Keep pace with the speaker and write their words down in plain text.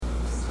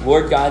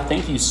Lord God,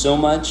 thank you so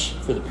much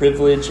for the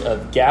privilege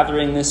of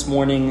gathering this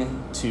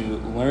morning to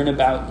learn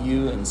about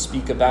you and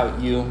speak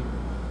about you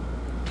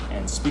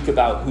and speak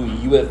about who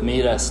you have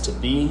made us to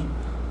be.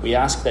 We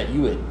ask that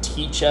you would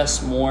teach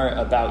us more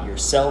about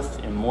yourself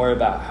and more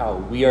about how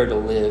we are to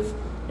live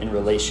in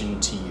relation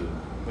to you.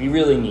 We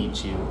really need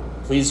you.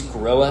 Please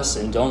grow us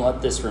and don't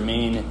let this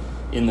remain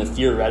in the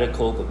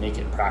theoretical, but make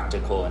it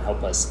practical and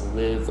help us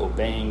live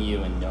obeying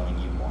you and knowing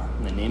you more.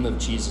 In the name of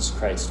Jesus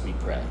Christ, we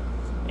pray.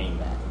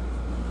 Amen.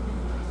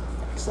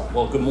 Excellent.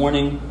 Well, good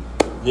morning.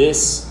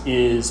 This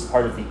is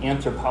part of the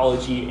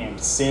Anthropology and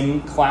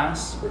Sin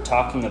class. We're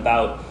talking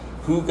about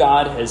who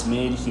God has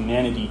made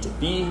humanity to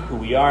be, who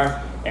we are,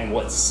 and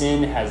what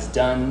sin has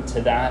done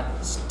to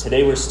that.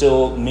 Today we're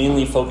still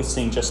mainly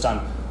focusing just on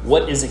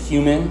what is a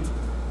human.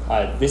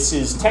 This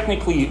is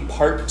technically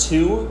part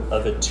 2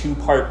 of a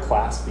 2-part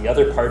class. The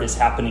other part is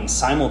happening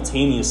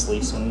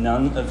simultaneously, so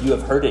none of you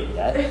have heard it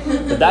yet.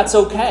 But that's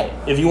okay.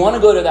 If you want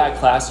to go to that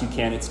class, you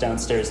can. It's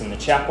downstairs in the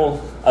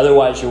chapel.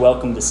 Otherwise, you're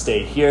welcome to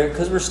stay here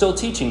because we're still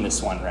teaching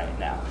this one right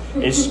now.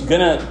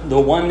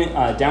 The one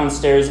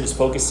downstairs is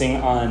focusing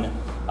on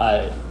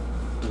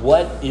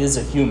what is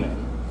a human.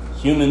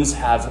 Humans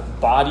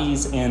have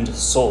bodies and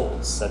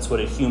souls. That's what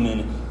a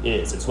human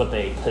is. It's what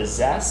they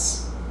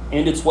possess,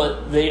 and it's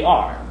what they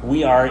are.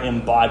 We are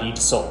embodied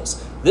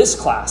souls. This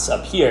class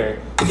up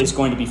here is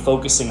going to be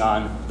focusing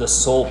on the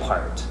soul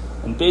part,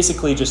 and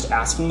basically just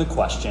asking the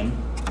question,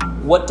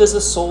 what does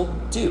a soul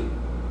do?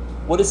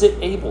 What is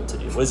it able to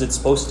do? What is it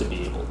supposed to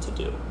be able to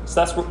do? So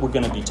that's what we're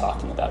going to be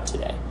talking about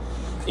today.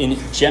 In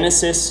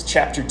Genesis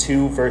chapter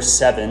 2, verse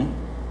 7,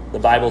 the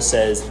Bible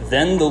says,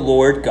 "Then the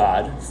Lord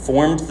God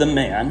formed the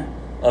man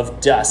of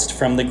dust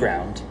from the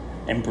ground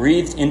and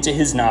breathed into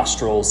his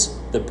nostrils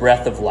the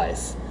breath of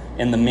life,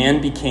 and the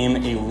man became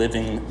a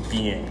living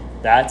being."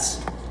 That's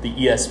the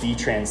ESV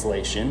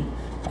translation.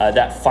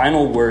 That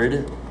final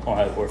word,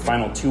 or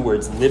final 2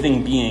 words,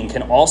 living being,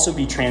 can also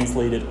be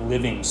translated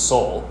living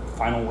soul. The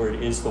final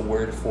word is the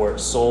word for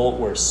soul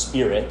or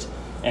spirit.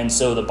 And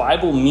so the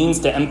Bible means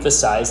to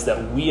emphasize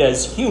that we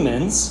as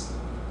humans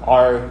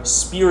are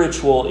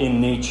spiritual in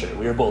nature.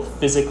 We are both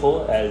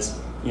physical, as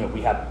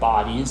we have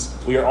bodies.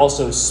 We are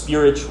also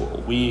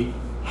spiritual. We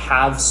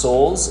have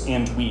souls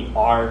and we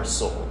are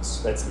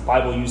souls. The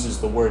Bible uses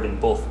the word in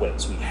both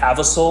ways. We have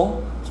a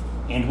soul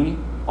and we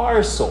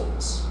are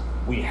souls.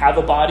 We have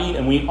a body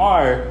and we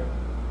are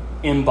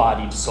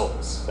embodied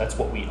souls. That's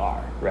what we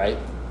are, right?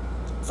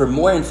 For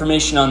more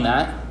information on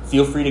that,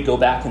 feel free to go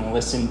back and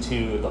listen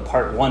to the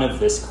part 1 of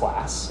this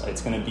class.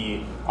 It's going to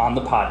be on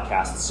the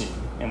podcast soon,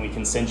 and we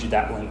can send you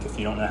that link if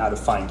you don't know how to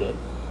find it.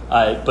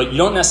 But you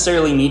don't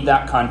necessarily need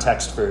that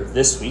context for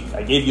this week.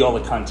 I gave you all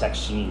the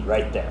context you need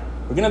right there.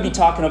 We're going to be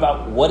talking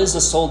about, what does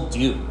a soul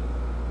do?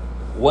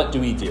 What do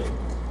we do?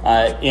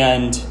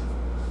 And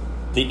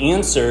the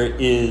answer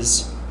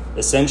is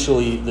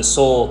essentially the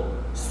soul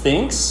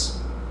thinks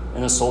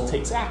and the soul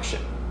takes action.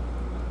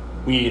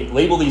 We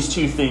label these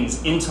 2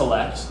 things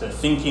intellect, the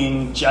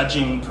thinking,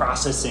 judging,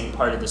 processing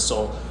part of the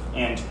soul,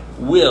 and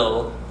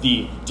will,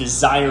 the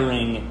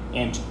desiring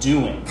and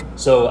doing.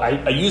 So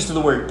I used the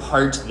word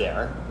part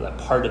there, that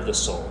part of the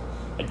soul.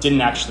 I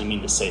didn't actually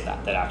mean to say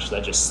that.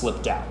 That just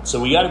slipped out. So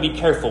we got to be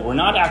careful. We're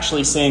not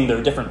actually saying there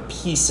are different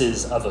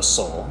pieces of a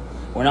soul.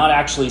 We're not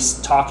actually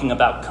talking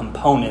about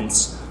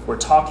components. We're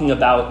talking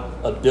about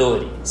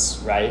abilities,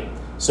 right?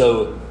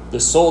 So the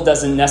soul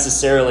doesn't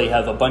necessarily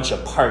have a bunch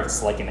of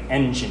parts like an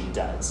engine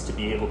does to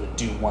be able to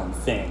do one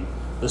thing.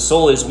 The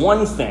soul is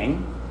one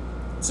thing.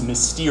 It's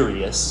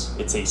mysterious.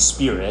 It's a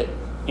spirit.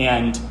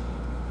 And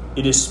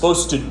it is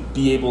supposed to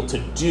be able to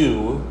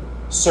do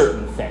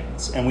certain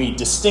things. And we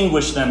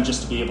distinguish them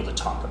just to be able to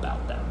talk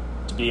about them,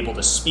 to be able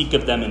to speak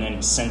of them in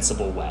any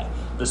sensible way.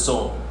 The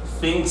soul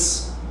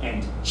thinks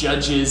and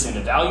judges and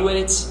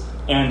evaluates,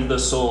 and the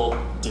soul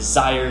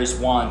desires,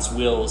 wants,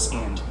 wills,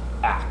 and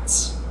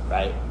acts,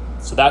 right?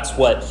 So that's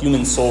what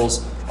human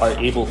souls are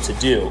able to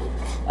do.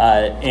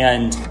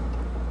 And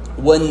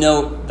one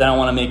note that I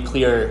want to make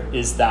clear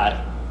is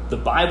that the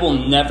Bible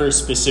never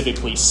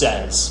specifically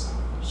says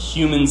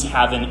humans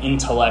have an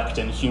intellect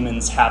and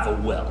humans have a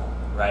will,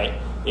 right?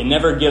 It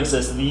never gives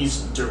us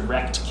these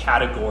direct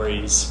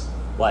categories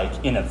like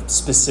in a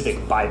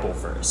specific Bible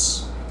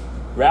verse.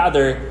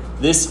 Rather,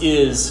 this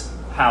is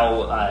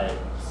how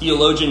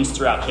theologians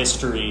throughout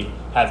history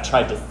have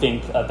tried to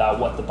think about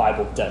what the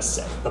Bible does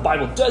say. The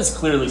Bible does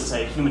clearly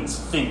say humans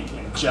think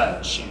and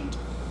judge and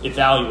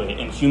evaluate,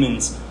 and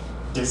humans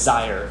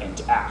desire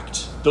and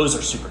act. Those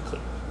are super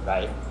clear,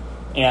 right?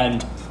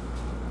 And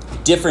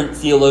different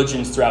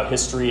theologians throughout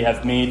history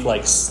have made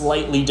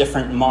slightly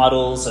different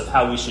models of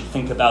how we should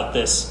think about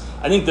this.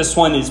 I think this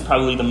one is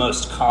probably the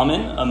most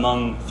common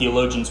among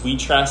theologians we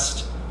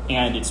trust,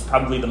 and it's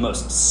probably the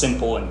most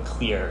simple and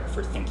clear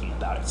for thinking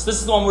about it. So this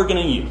is the one we're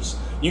going to use.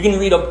 You can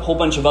read a whole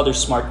bunch of other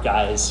smart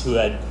guys who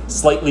had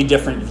slightly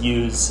different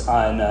views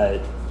on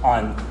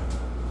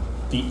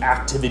the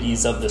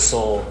activities of the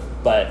soul,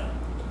 but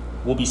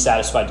we'll be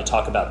satisfied to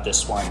talk about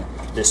this one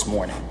this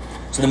morning.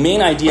 So the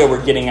main idea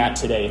we're getting at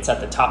today, it's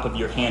at the top of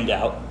your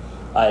handout.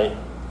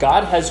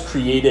 God has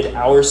created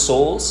our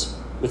souls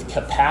with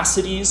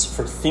capacities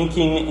for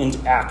thinking and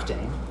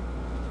acting,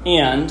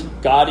 and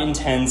God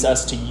intends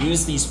us to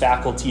use these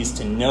faculties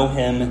to know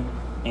him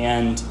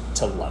and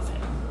to love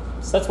him.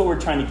 So that's what we're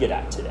trying to get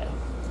at today.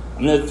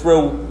 I'm going to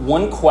throw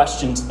one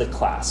question to the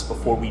class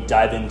before we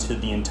dive into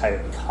the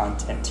entire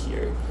content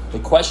here. The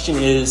question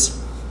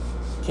is,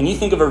 can you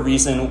think of a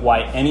reason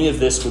why any of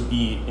this would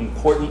be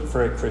important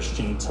for a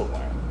Christian to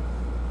learn?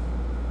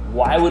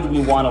 Why would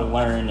we want to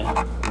learn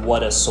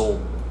what a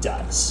soul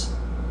does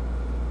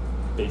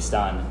based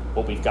on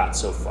what we've got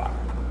so far?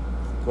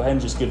 Go ahead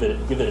and just give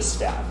it a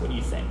stab. What do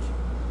you think?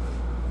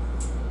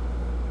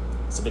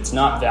 So if it's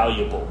not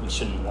valuable, we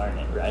shouldn't learn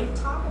it, right? We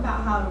talk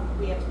about how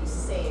we have to be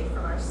saved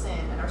from our sin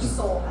and our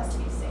soul has to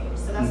be saved.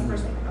 So that's the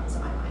first thing that comes to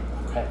my mind.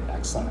 Okay,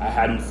 excellent. I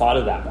hadn't thought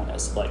of that one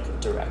as like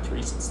direct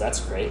reasons. That's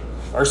great.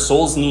 Our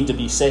souls need to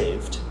be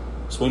saved.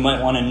 So we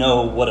might want to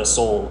know what a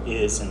soul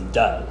is and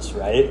does,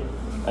 right?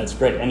 That's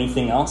great.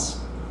 Anything else?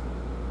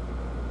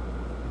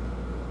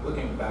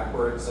 Looking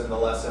backwards in the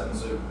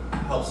lessons, it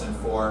helps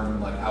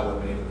inform like how we're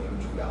made in the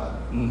image of God.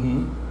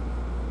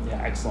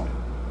 Yeah, excellent.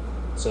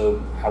 So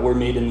how we're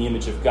made in the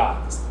image of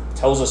God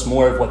tells us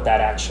more of what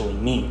that actually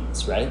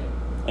means, right?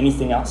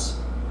 Anything else?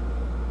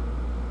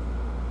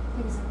 I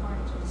think it's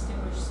important to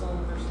distinguish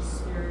soul versus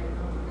spirit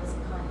because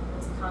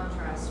it's a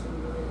contrast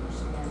we really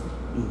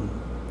understand.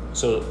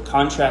 So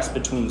contrast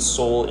between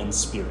soul and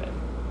spirit.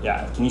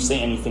 Yeah, can you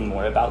say anything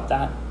more about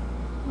that?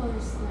 Well,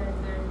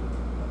 they're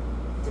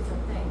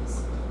different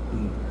things.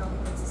 I don't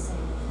think it's the same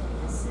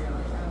thing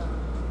necessarily.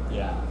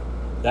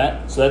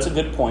 Yeah, so that's a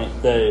good point.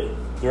 There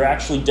are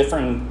actually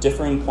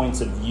differing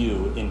points of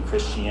view in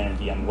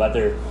Christianity on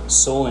whether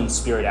soul and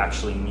spirit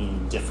actually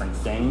mean different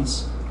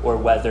things, or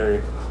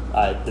whether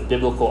the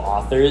biblical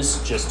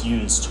authors just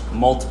used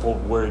multiple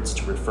words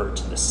to refer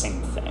to the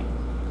same thing.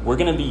 We're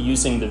going to be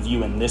using the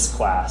view in this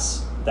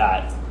class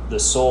that the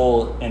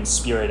soul and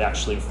spirit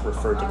actually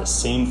refer to the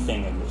same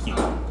thing in the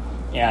human.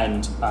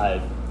 And I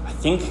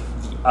think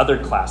the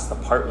other class, the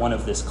part one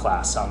of this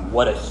class on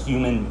what a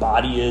human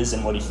body is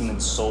and what a human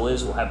soul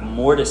is, will have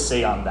more to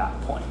say on that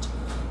point.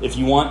 If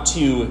you want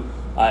to,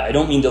 I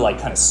don't mean to like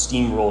kind of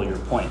steamroll your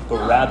point,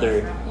 but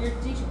rather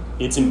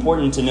it's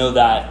important to know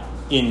that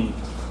in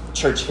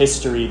church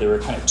history, there were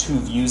kind of two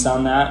views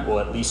on that. Well,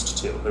 at least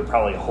two. There are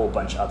probably a whole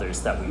bunch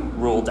others that we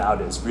ruled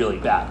out as really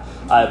bad.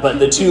 But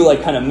the two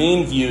like kind of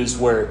main views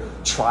were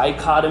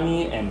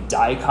trichotomy and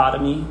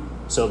dichotomy.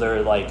 So there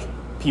are like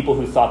people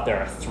who thought there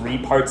are three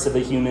parts of a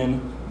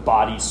human: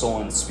 body, soul,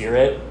 and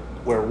spirit,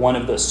 where one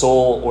of the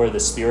soul or the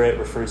spirit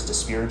refers to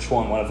spiritual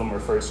and one of them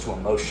refers to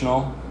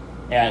emotional.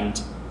 And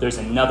there's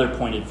another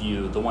point of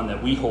view, the one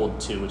that we hold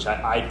to, which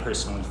I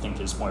personally think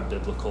is more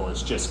biblical,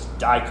 is just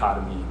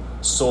dichotomy,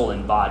 soul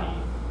and body.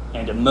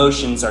 And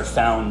emotions are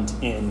found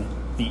in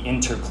the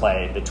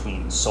interplay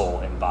between soul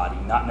and body,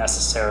 not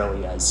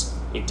necessarily as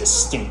a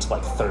distinct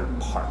like third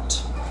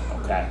part.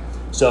 Okay?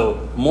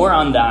 So more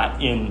on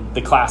that in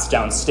the class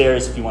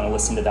downstairs if you want to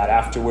listen to that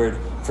afterward.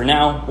 For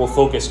now, we'll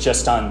focus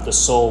just on the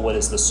soul. What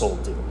does the soul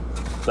do?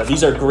 But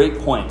these are great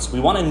points. We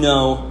want to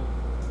know,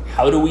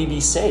 how do we be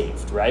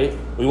saved, right?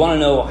 We want to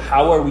know,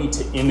 how are we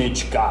to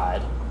image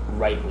God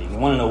rightly? We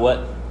want to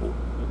know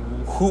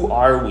who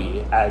are we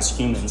as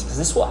humans? Because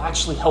this will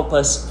actually help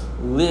us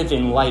live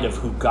in light of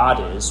who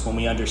God is when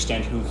we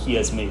understand who he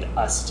has made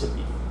us to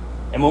be.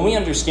 And when we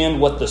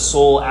understand what the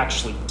soul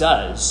actually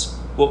does,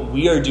 what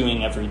we are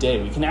doing every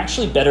day, we can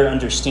actually better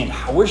understand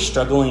how we're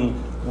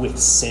struggling with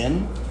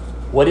sin,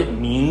 what it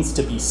means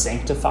to be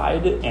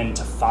sanctified and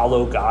to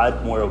follow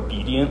God more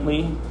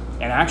obediently,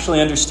 and actually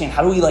understand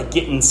how do we like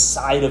get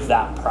inside of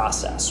that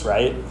process,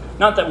 right?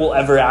 Not that we'll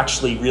ever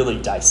actually really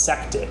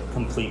dissect it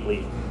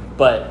completely,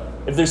 but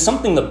if there's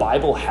something the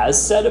Bible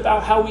has said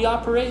about how we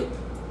operate,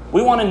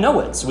 we want to know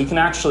it so we can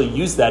actually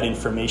use that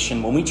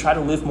information when we try to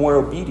live more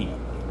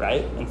obediently,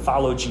 right? And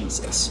follow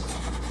Jesus.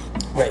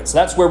 Right, so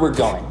that's where we're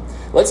going.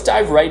 Let's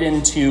dive right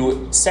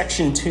into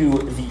section 2,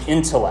 the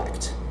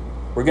intellect.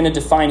 We're going to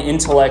define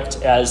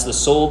intellect as the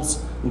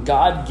soul's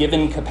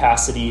God-given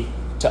capacity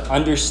to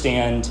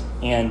understand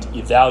and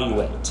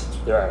evaluate.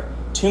 There are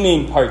two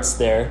main parts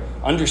there,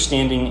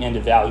 understanding and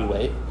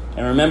evaluate.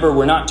 And remember,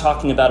 we're not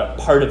talking about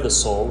a part of the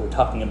soul, we're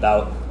talking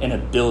about an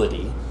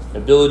ability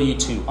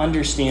to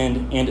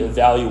understand and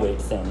evaluate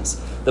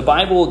things. The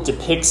Bible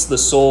depicts the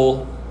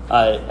soul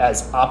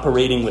as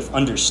operating with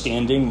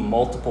understanding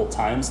multiple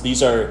times.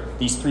 These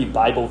three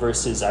Bible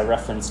verses I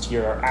referenced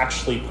here are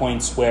actually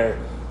points where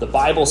the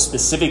Bible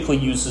specifically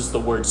uses the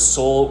word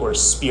soul or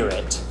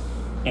spirit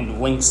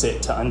and links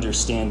it to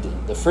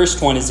understanding. The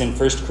first one is in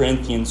 1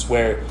 Corinthians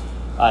where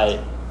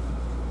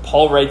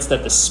Paul writes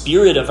that the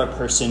spirit of a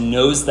person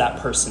knows that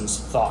person's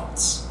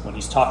thoughts. When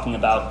he's talking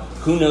about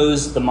who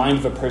knows the mind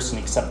of a person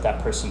except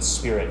that person's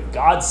spirit.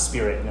 God's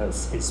spirit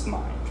knows his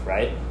mind,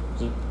 right?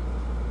 The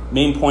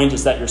main point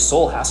is that your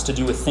soul has to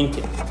do with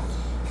thinking.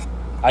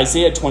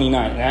 Isaiah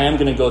 29, and I am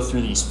going to go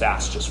through these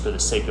fast just for the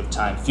sake of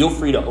time. Feel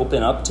free to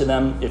open up to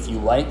them if you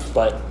like,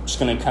 but I'm just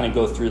going to kind of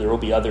go through. There will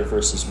be other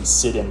verses we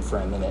sit in for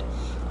a minute.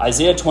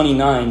 Isaiah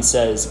 29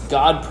 says,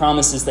 God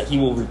promises that he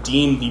will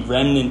redeem the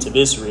remnant of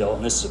Israel,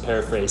 and this is a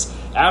paraphrase,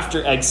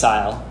 after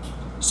exile,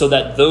 so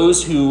that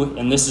those who,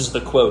 and this is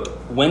the quote,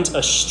 went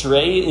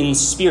astray in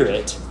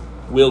spirit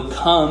will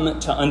come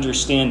to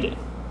understand it.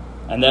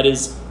 And that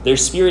is, their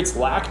spirits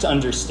lacked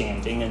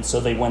understanding, and so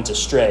they went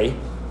astray,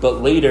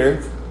 but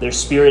later their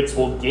spirits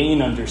will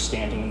gain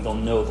understanding and they'll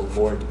know the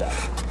Lord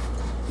better.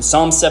 In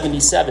Psalm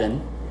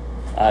 77,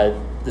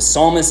 the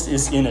psalmist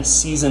is in a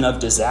season of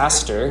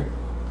disaster,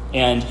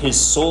 and his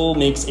soul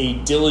makes a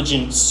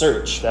diligent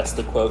search, that's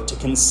the quote, to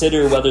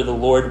consider whether the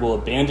Lord will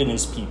abandon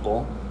his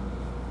people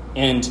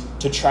and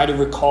to try to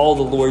recall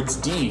the Lord's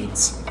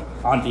deeds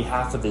on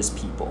behalf of his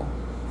people.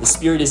 The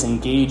spirit is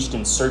engaged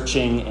in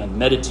searching and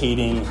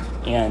meditating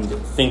and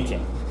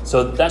thinking.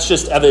 So that's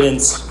just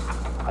evidence.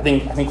 I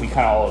think we kind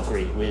of all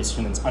agree, we as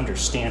humans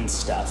understand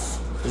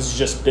stuff. This is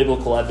just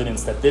biblical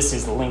evidence that this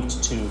is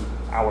linked to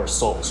our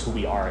souls, who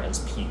we are as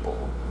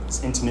people.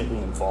 It's intimately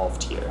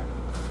involved here.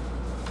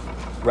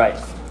 Right,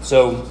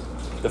 so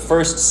the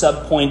first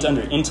subpoint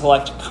under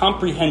intellect,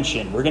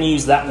 comprehension. We're going to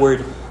use that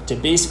word to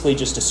basically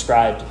just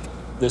describe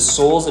the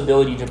soul's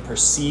ability to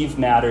perceive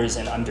matters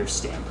and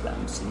understand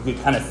them. So you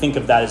could kind of think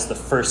of that as the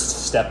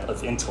first step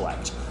of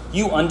intellect.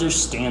 You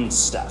understand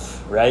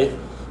stuff, right?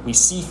 We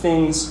see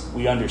things,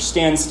 we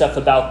understand stuff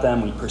about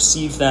them, we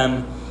perceive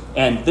them,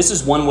 and this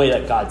is one way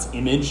that God's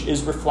image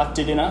is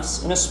reflected in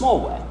us in a small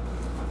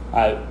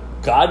way.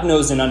 God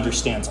knows and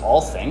understands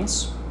all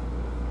things.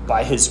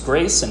 By his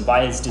grace and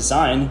by his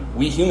design,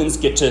 we humans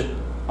get to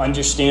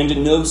understand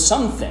and know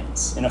some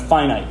things in a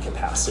finite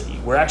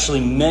capacity. We're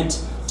actually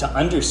meant to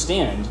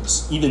understand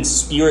even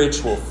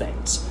spiritual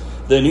things.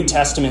 The New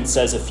Testament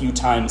says a few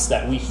times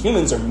that we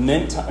humans are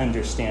meant to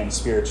understand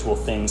spiritual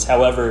things.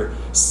 However,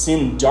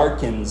 sin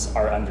darkens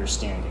our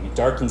understanding. It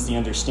darkens the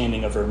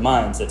understanding of our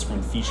minds. That's from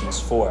Ephesians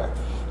 4.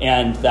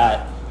 And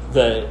that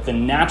the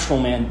natural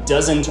man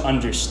doesn't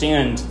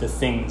understand the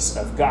things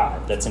of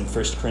God. That's in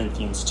 1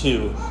 Corinthians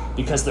 2,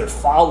 because they're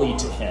folly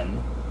to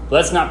him.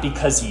 But that's not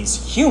because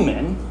he's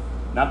human,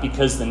 not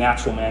because the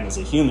natural man is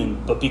a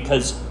human, but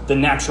because the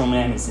natural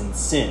man is in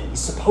sin. He's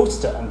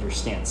supposed to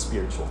understand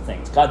spiritual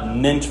things. God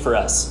meant for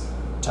us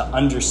to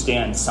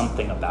understand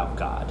something about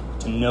God,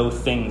 to know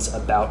things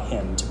about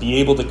him, to be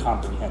able to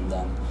comprehend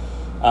them.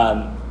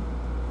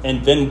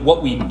 And then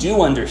what we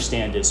do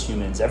understand as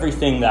humans,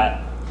 everything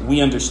that we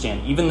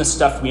understand, even the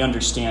stuff we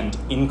understand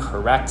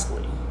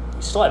incorrectly,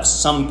 we still have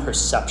some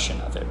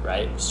perception of it,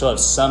 right? We still have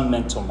some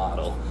mental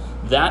model.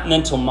 That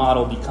mental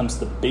model becomes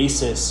the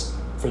basis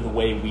for the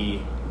way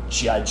we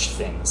judge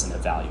things and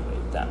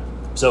evaluate them.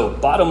 So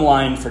bottom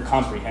line for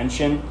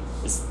comprehension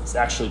is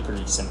actually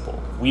pretty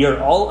simple. We are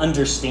all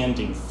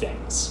understanding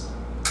things,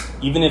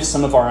 even if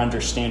some of our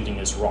understanding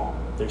is wrong.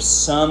 There's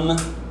some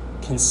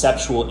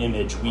conceptual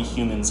image we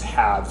humans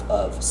have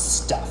of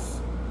stuff,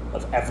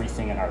 of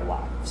everything in our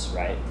lives,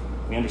 right?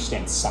 We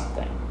understand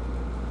something.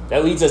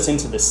 That leads us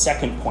into the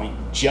second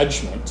point,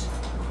 judgment.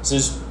 This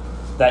is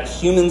that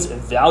humans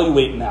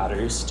evaluate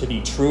matters to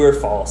be true or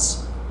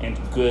false and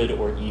good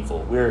or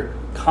evil. We're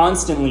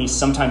constantly,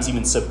 sometimes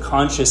even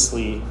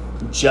subconsciously,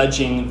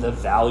 judging the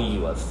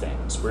value of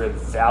things. We're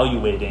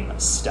evaluating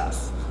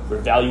stuff. We're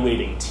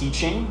evaluating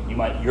teaching.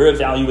 You're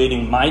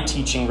evaluating my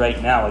teaching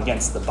right now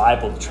against the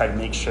Bible to try to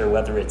make sure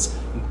whether it's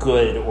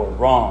good or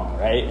wrong,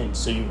 right? And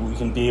so we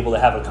can be able to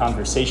have a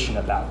conversation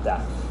about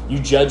that. You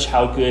judge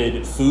how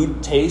good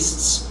food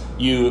tastes.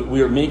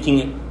 We are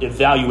making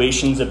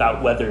evaluations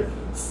about whether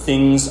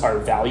things are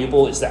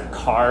valuable. Is that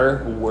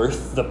car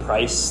worth the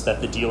price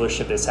that the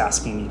dealership is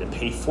asking me to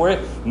pay for it?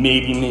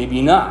 Maybe,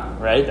 maybe not,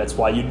 right? That's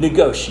why you'd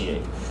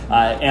negotiate.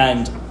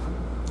 And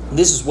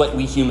this is what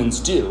we humans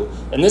do.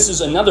 And this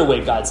is another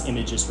way God's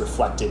image is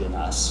reflected in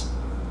us.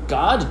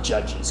 God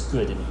judges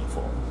good and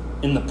evil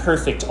in the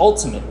perfect,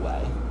 ultimate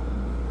way.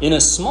 In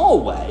a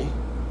small way,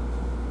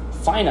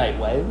 finite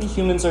way, we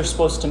humans are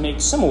supposed to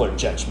make similar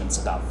judgments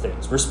about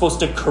things. We're supposed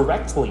to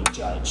correctly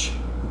judge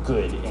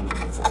good and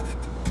evil.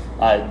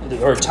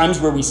 There are times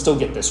where we still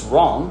get this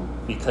wrong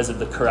because of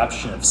the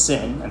corruption of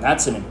sin, and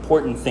that's an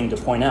important thing to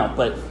point out,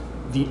 but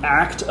the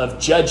act of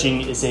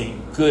judging is a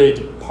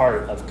good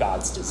part of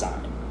God's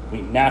design.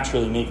 We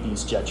naturally make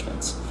these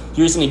judgments.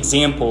 Here's an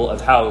example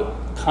of how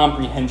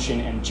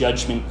comprehension and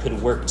judgment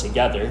could work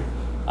together.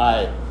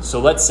 So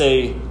let's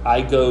say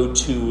I go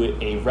to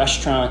a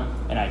restaurant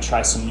and I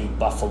try some new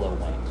buffalo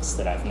wings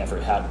that I've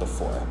never had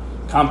before.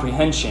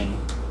 Comprehension,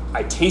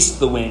 I taste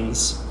the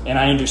wings and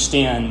I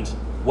understand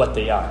what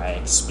they are. I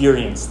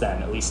experience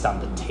them, at least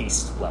on the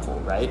taste level,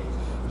 right?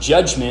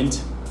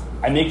 Judgment,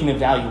 I make an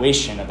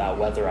evaluation about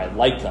whether I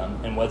like them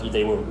and whether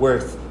they were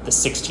worth the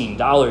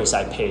 $16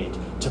 I paid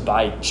to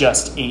buy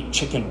just 8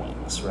 chicken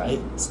wings, right?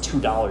 It's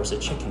 $2 a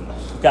chicken wing.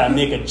 You've got to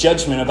make a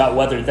judgment about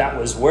whether that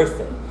was worth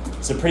it.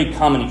 It's a pretty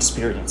common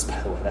experience, by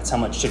the way. That's how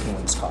much chicken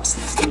wings cost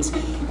these days.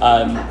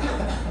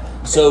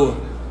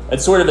 So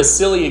it's sort of a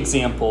silly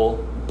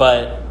example,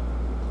 But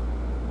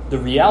the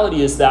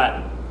reality is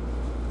that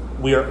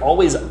we are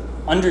always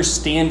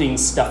understanding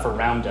stuff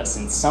around us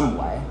in some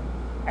way,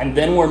 and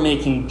then we're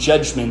making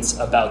judgments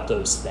about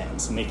those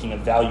things, making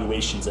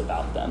evaluations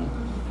about them.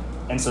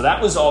 And so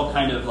that was all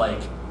kind of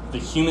like the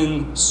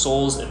human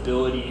soul's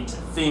ability to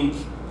think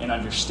and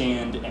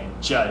understand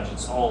and judge.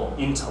 It's all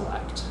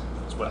intellect.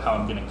 That's how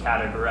I'm going to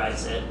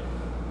categorize it.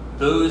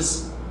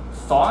 Those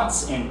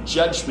thoughts and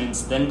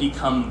judgments then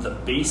become the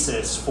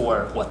basis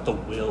for what the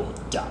will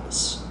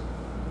does.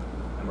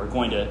 And we're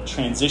going to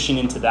transition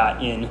into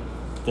that in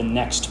the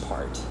next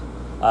part.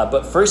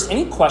 But first,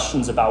 any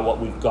questions about what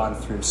we've gone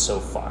through so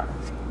far?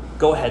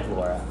 Go ahead,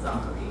 Laura.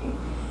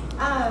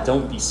 Sorry.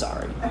 Don't be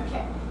sorry.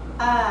 Okay.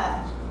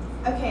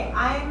 Okay,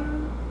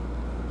 I'm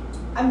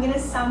going to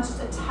sound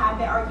just a tad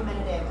bit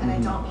argumentative, and I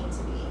don't mean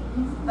to be.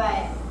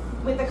 But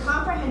with the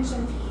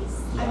comprehension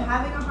piece, I'm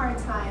having a hard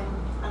time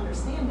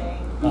understanding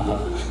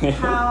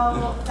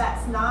how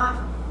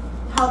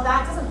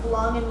that doesn't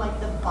belong in like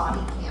the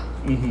body camp,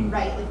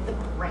 right? Like the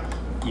brain.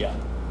 Yeah.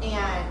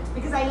 And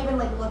because I even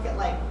like look at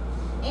like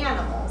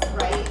animals,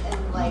 right?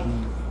 And like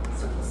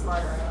sort of the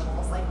smarter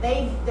animals, like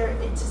they're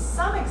to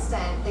some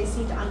extent they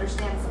seem to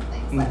understand some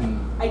things. Like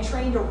I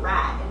trained a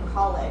rat in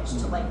college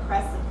to like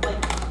press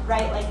like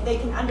right, like they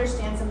can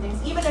understand some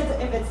things, even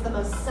if it's the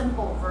most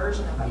simple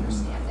version of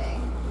understanding.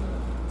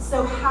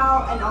 So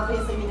how, and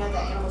obviously we know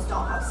that animals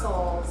don't have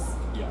souls.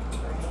 Yeah.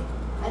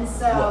 Right? And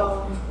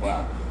so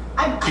wow.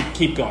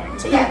 Keep going.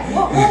 So yeah,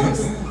 we'll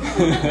just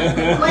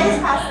glaze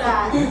past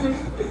that.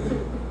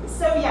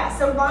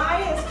 So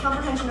why is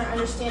comprehension or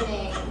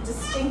understanding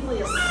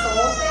distinctly a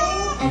soul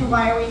thing, and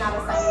why are we not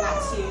assigning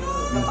that to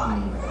the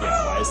body?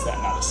 Yeah, why is that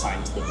not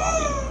assigned to the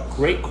body?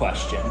 Great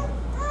question.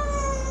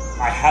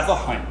 I have a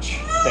hunch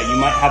that you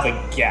might have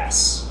a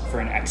guess for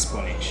an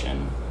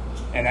explanation,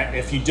 and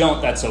if you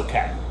don't, that's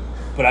okay.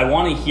 But I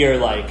want to hear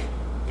like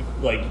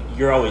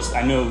you're always.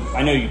 I know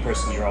you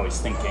personally. You're always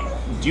thinking.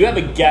 Do you have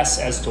a guess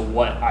as to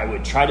what I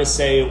would try to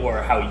say,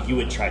 or how you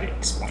would try to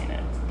explain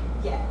it?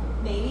 Yeah,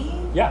 maybe.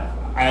 Yeah.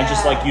 I'd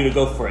just like you to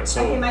go for it.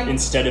 So okay,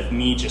 instead of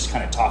me just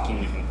kind of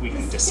talking, we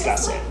can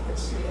discuss it.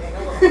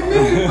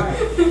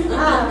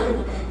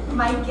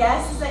 My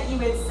guess is that you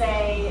would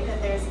say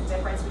that there's a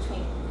difference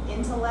between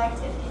intellect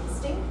and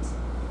instinct,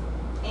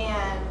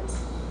 and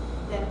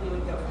then we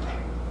would go from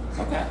there.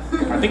 Okay.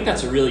 I think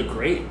that's a really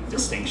great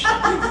distinction.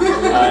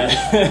 I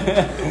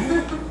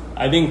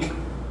think,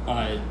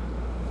 let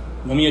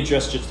me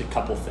address just a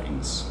couple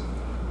things.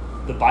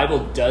 The Bible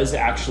does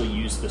actually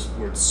use this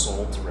word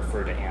soul to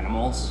refer to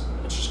animals.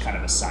 It's just kind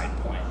of a side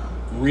point.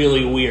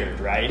 Really weird,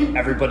 right?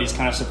 Everybody's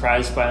kind of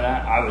surprised by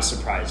that. I was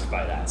surprised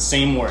by that.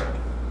 Same word.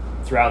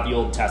 Throughout the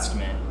Old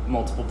Testament,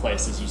 multiple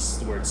places use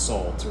the word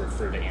soul to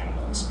refer to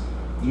animals.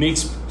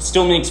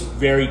 Still makes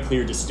very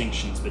clear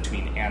distinctions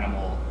between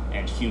animal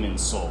and human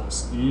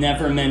souls.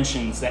 Never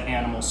mentions that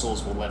animal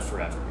souls will live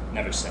forever.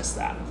 Never says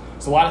that.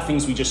 There's a lot of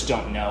things we just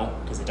don't know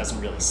because it doesn't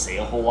really say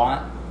a whole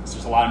lot. So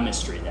there's a lot of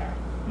mystery there.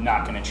 I'm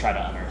not going to try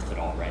to unearth it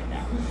all right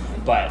now.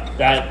 But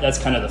that's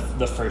kind of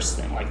the first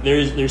thing. Like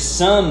there's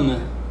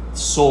some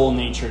soul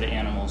nature to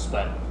animals,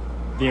 but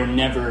they're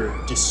never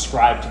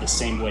described the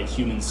same way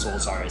human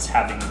souls are, as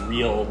having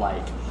real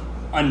like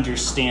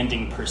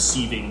understanding,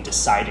 perceiving,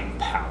 deciding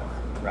power,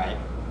 right?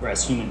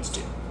 Whereas humans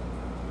do.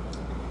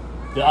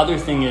 The other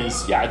thing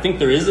is, I think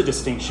there is a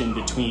distinction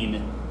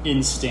between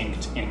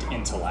instinct and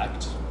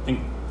intellect. I think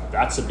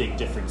that's a big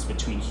difference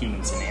between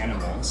humans and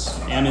animals.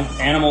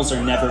 Animals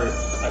are never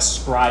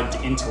ascribed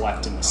to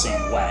intellect in the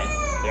same way.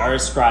 They are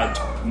ascribed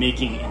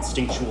making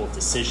instinctual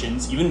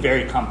decisions, even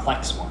very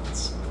complex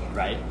ones,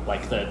 right?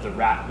 Like the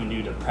rat who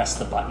knew to press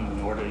the button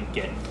in order to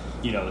get,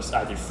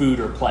 either food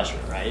or pleasure,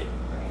 right?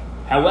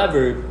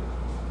 However,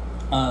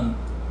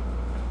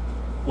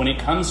 when it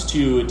comes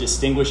to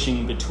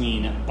distinguishing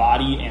between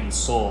body and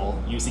soul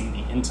using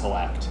the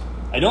intellect,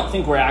 I don't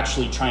think we're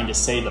actually trying to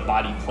say the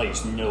body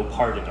plays no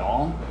part at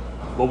all.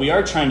 What we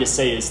are trying to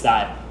say is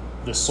that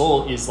the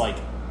soul is like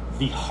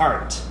the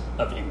heart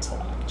of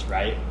intellect,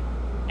 right?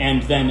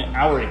 And then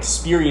our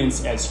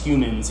experience as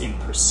humans in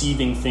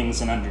perceiving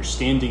things and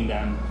understanding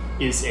them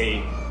is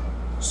a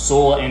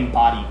soul and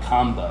body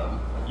combo.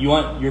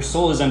 Your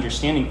soul is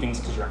understanding things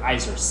because your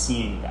eyes are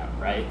seeing them,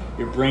 right?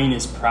 Your brain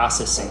is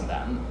processing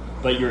them,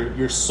 but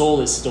your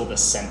soul is still the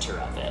center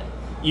of it.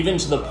 Even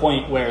to the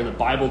point where the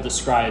Bible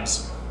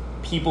describes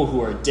people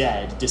who are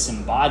dead,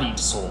 disembodied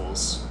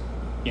souls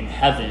in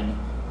heaven,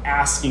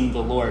 asking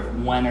the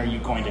Lord, when are you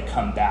going to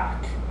come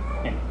back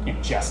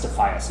and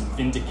justify us and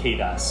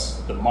vindicate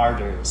us, the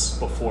martyrs,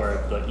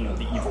 before the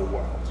evil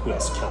world who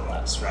has killed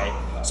us, right?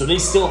 So they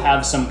still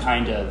have some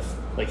kind of,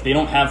 they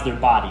don't have their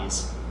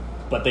bodies,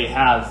 but they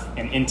have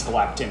an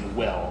intellect and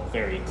will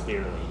very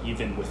clearly,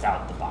 even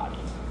without the body.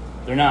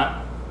 They're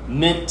not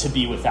meant to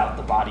be without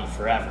the body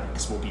forever,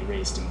 because we'll be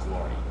raised in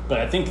glory. But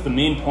I think the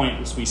main point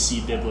is we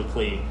see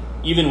biblically,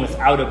 even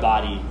without a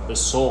body, the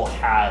soul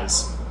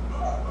has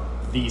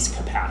these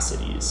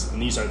capacities, and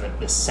these are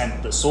the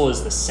soul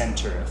is the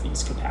center of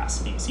these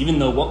capacities. Even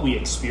though what we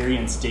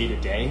experience day to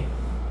day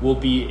will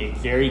be a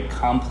very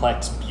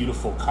complex,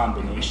 beautiful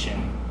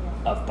combination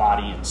of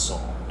body and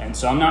soul. And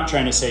so I'm not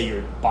trying to say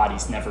your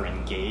body's never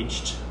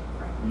engaged,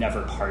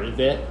 never part of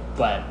it,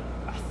 but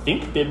I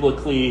think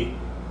biblically,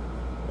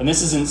 and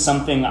this isn't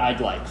something I'd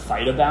like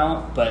fight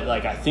about, but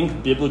like I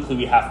think biblically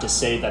we have to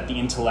say that the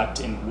intellect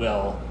and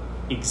will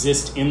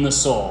exist in the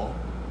soul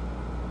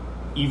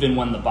even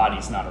when the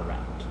body's not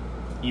around,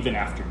 even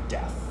after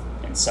death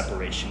and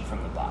separation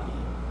from the body.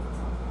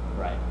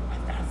 Right.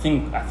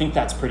 I think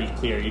that's pretty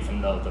clear,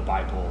 even though the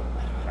Bible,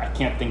 I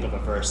can't think of a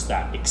verse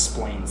that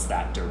explains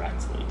that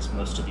directly, because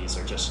most of these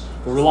are just,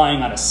 we're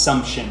relying on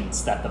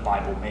assumptions that the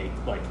Bible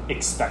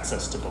expects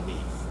us to believe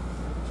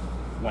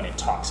when it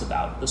talks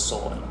about the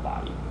soul and the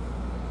body.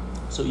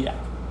 So yeah.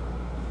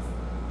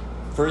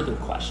 Further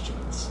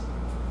questions?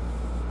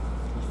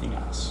 Anything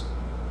else?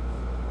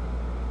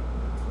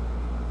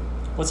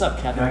 What's up,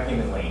 Kevin? I came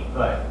in late,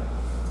 but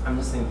I'm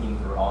just thinking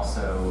through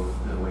also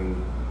the way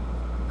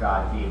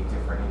God gave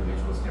different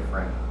individuals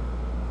different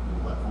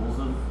levels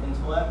of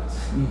intellect,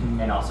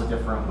 Mm-hmm. and also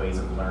different ways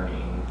of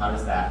learning. How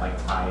does that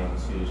tie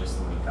into just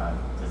the way God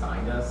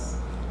designed us?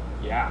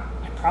 Yeah,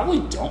 I probably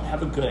don't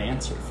have a good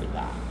answer for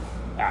that,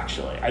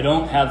 actually. I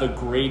don't have a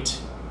great,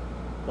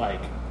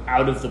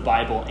 out of the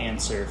Bible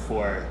answer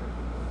for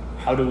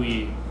how do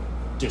we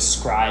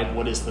describe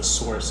what is the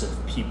source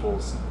of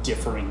people's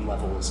differing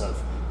levels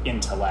of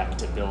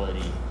intellect,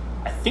 ability.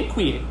 I think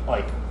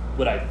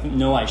what I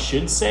know I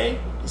should say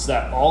is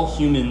that all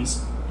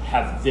humans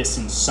have this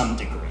in some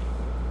degree,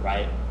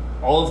 right?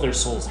 All of their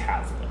souls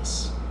have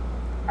this.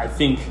 I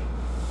think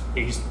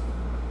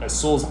a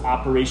soul's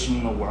operation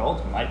in the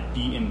world might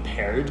be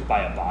impaired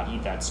by a body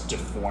that's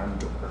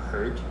deformed or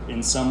hurt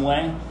in some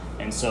way.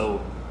 And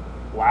so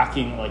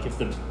lacking, if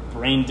the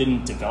brain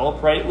didn't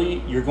develop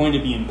rightly, you're going to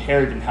be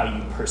impaired in how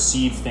you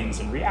perceive things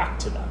and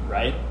react to them,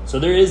 right? So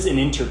there is an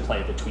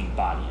interplay between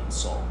body and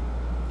soul.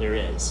 There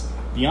is.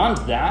 Beyond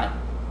that,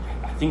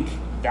 I think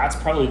that's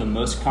probably the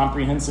most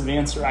comprehensive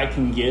answer I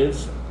can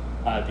give,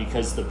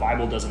 because the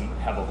Bible doesn't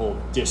have a whole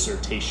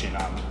dissertation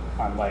on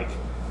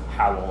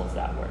how all of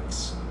that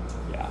works.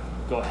 Yeah,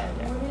 go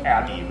ahead,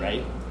 Abby,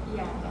 right?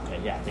 Yeah.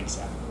 Okay, yeah, thanks,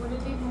 Abby. Would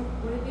it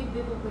be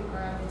biblically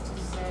grounded to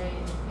say,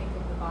 think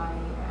of the body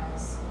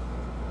as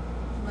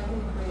like in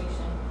the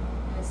creation,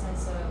 in a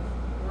sense of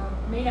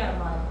we're made out of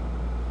mud,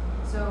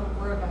 so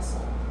we're a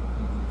vessel.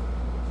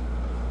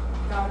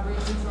 God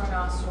breathed into our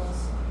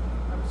nostrils.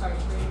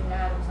 Breathed in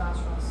Adam's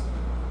nostrils,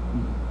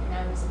 and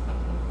Adam's a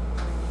thinking,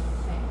 breathing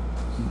thing.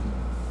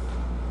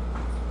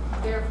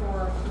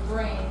 Therefore, the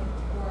brain,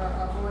 or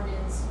our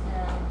organs,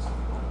 and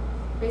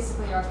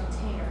basically our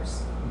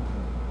containers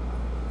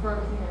for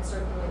everything that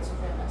circulates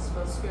within us,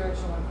 both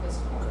spiritual and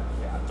physical.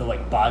 Yeah, the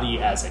body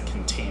as a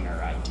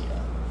container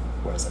idea,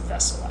 or as a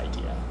vessel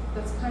idea.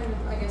 That's kind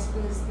of, I guess,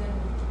 because then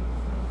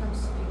when it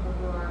comes to people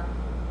who are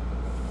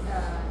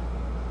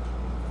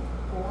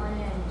born in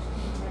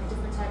a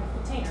different type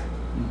of container,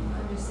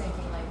 I'm just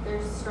thinking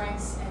there's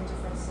strengths and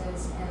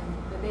differences, and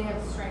that they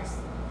have strengths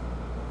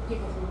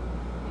people who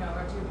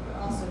are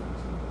also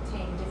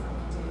contain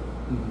differently too.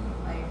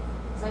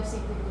 Because I've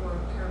seen people who are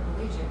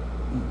paraplegic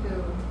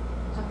who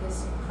have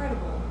this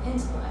incredible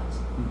intellect,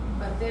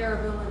 but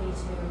their ability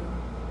to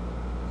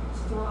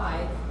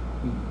thrive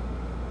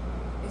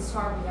is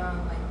far beyond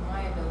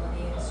my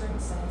ability in a certain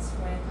sense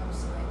when it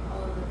comes to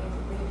all of the things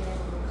that they've been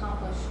able to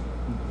accomplish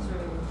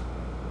through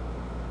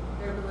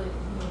their ability to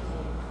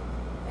communicate,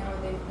 and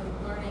what they've been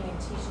learning and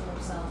teaching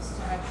themselves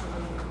to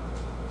actually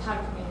how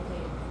to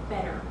communicate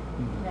better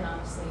than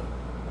honestly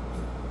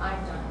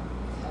I've done,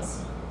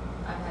 because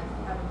I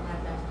haven't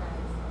had that kind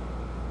of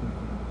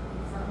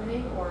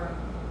infirmity, or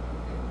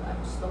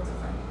I'm just built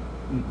different.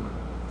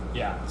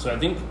 Yeah, so I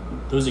think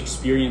those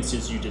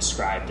experiences you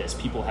described as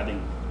people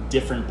having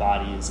different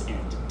bodies and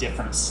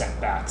different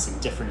setbacks and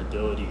different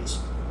abilities,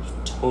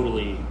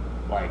 totally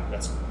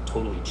that's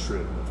totally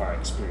true of our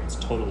experience,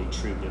 totally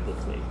true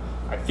biblically.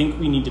 I think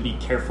we need to be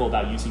careful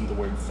about using the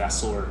word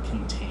vessel or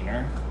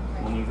container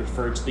when we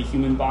refer to the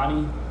human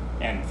body,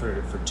 and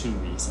for two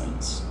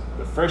reasons.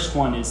 The first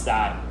one is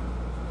that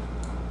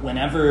when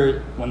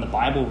the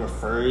Bible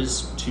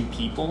refers to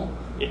people,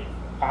 it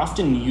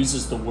often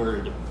uses the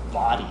word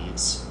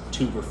bodies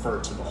to refer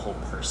to the whole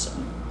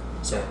person.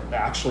 So they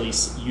actually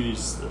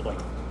use,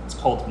 it's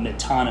called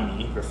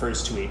metonymy,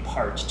 refers to a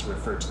part to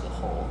refer to the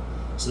whole.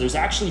 So there's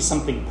actually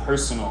something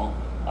personal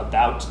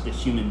about the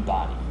human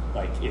body.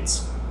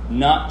 It's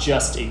not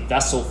just a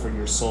vessel for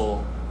your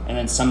soul, and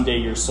then someday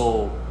your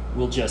soul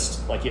will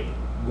just, it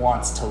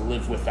wants to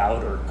live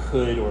without, or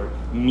could, or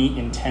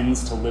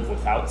intends to live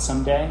without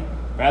someday.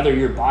 Rather,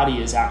 your body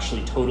is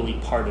actually totally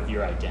part of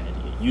your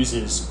identity. It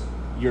uses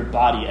your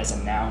body as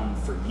a noun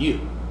for you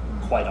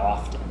quite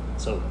often.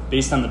 So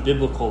based on the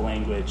biblical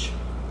language,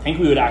 I think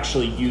we would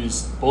actually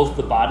use both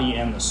the body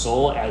and the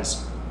soul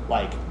as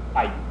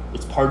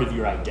it's part of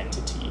your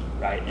identity,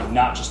 right? And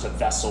not just a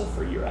vessel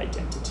for your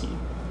identity.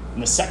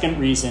 And the second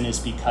reason is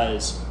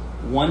because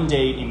one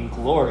day in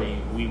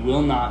glory, we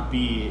will not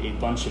be a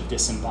bunch of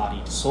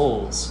disembodied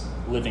souls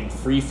living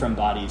free from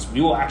bodies, we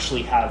will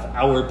actually have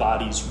our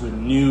bodies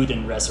renewed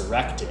and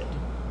resurrected.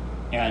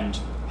 And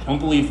I don't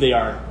believe they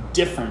are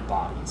different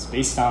bodies.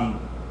 Based on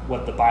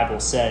what the Bible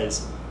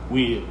says,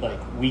 we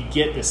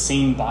get the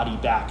same body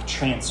back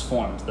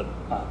transformed.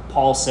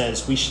 Paul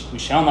says we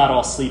shall not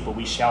all sleep, but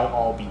we shall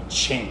all be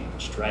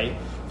changed, right?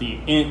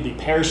 The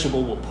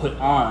perishable will put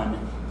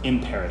on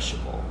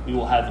imperishable. We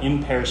will have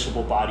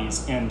imperishable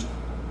bodies, and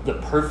the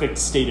perfect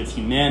state of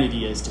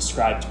humanity as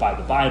described by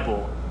the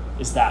Bible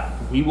is that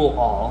we will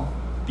all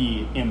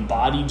be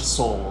embodied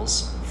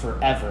souls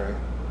forever,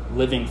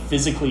 living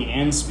physically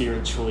and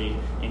spiritually,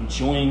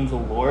 enjoying the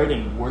Lord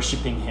and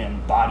worshiping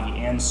him body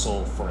and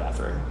soul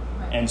forever.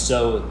 Right. And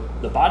so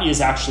the body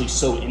is actually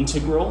so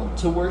integral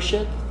to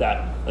worship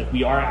that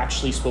we are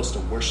actually supposed to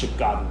worship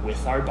God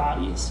with our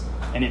bodies,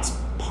 and it's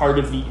part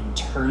of the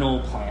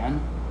eternal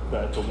plan,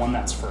 the one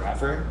that's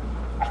forever.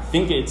 I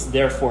think it's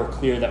therefore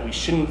clear that we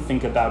shouldn't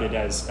think about it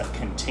as a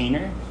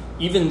container,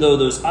 even though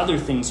those other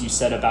things you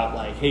said about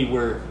hey,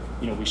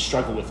 we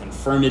struggle with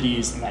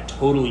infirmities and that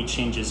totally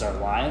changes our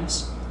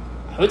lives.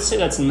 I would say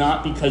that's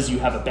not because you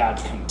have a bad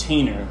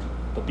container,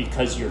 but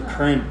because your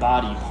current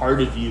body,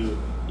 part of you,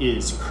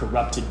 is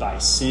corrupted by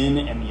sin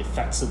and the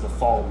effects of the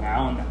fall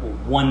now, and that will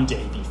one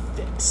day be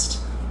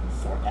fixed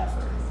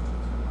forever.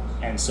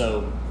 And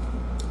so,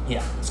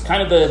 yeah, it's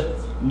kind of a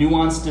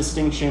nuanced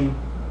distinction,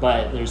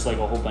 but there's a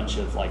whole bunch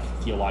of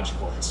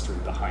theological history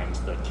behind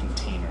the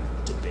container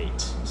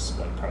debate. Is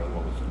probably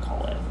what we can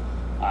call it.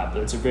 But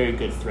it's a very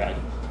good thread.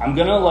 I'm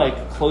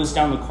gonna close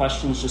down the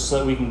questions just so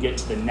that we can get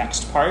to the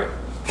next part.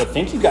 But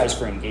thank you guys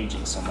for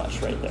engaging so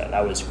much right there.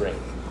 That was great.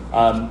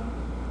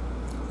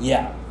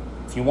 Yeah,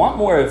 if you want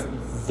more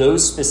of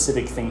those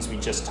specific things we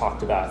just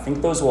talked about, I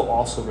think those will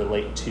also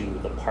relate to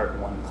the part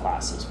 1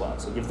 class as well.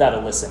 So give that a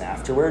listen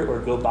afterward, or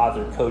go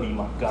bother Cody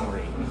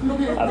Montgomery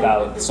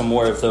about some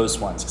more of those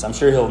ones, because I'm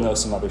sure he'll know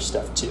some other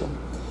stuff too.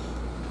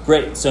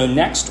 Great. So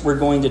next we're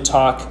going to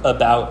talk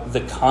about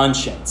the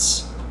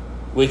conscience,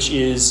 which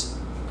is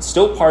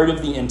still part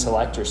of the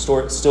intellect, or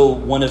still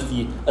one of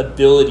the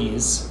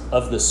abilities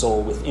of the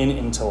soul within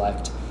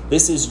intellect.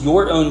 This is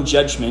your own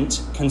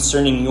judgment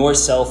concerning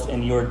yourself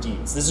and your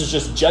deeds. This is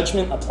just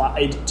judgment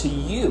applied to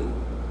you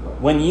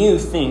when you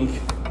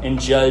think and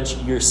judge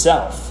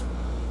yourself.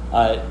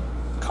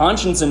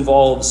 Conscience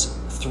involves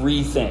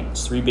three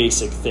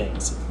basic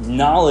things.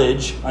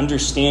 Knowledge,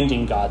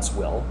 understanding God's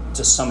will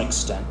to some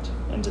extent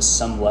and to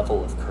some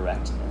level of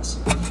correctness.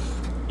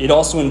 It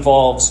also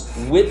involves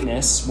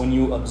witness, when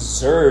you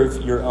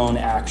observe your own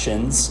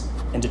actions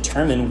and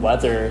determine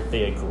whether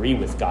they agree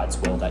with God's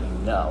will that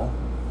you know.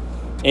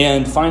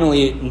 And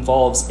finally, it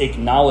involves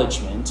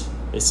acknowledgement.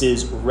 This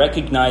is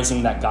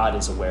recognizing that God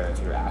is aware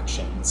of your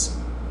actions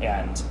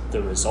and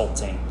the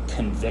resulting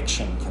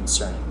conviction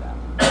concerning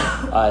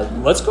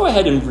them. Let's go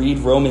ahead and read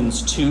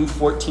Romans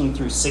 2:14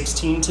 through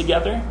 16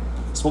 together.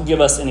 This will give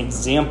us an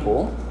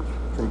example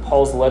from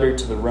Paul's letter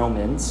to the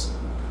Romans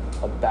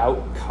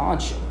about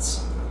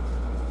conscience.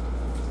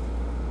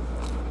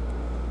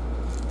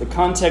 The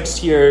context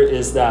here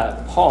is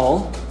that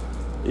Paul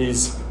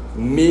is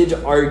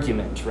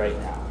mid-argument right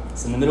now.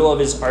 He's in the middle of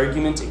his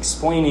argument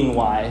explaining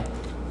why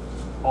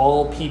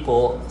all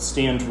people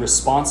stand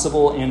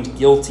responsible and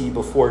guilty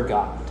before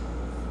God.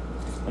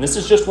 And this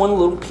is just one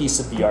little piece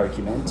of the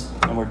argument,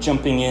 and we're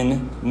jumping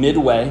in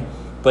midway,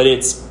 but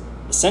it's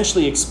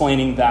essentially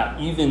explaining that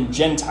even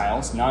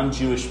Gentiles,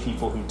 non-Jewish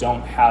people who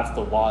don't have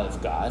the law of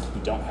God,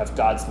 who don't have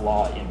God's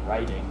law in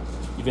writing,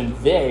 even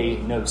they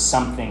know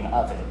something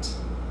of it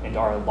and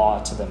are a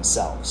law to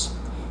themselves.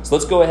 So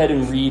let's go ahead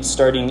and read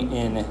starting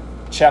in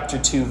chapter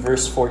 2,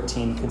 verse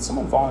 14. Can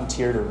someone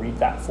volunteer to read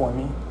that for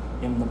me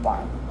in the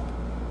Bible?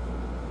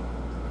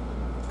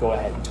 Go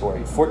ahead,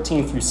 Tori.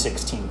 14 through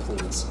 16,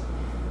 please.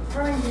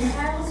 For when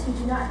Gentiles who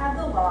do not have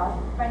the law,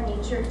 by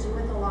nature do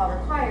what the law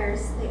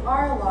requires, they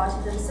are a law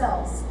to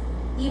themselves,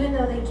 even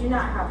though they do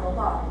not have the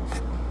law.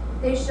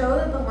 They show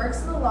that the works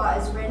of the law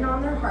is written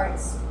on their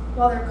hearts,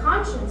 while their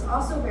conscience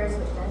also bears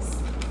witness,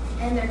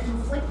 and their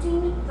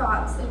conflicting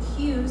thoughts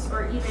accuse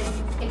or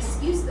even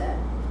excuse them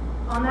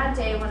on that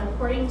day when,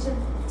 according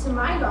to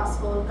my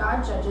gospel,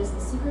 God judges the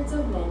secrets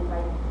of men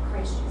by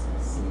Christ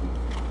Jesus.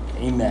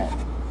 Amen.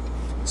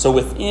 So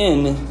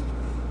within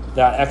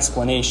that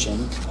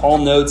explanation, Paul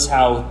notes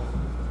how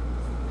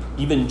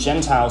even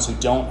Gentiles who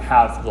don't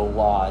have the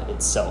law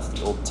itself,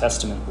 the Old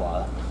Testament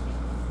law,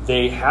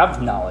 they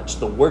have knowledge.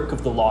 The work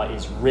of the law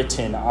is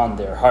written on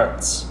their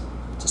hearts.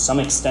 To some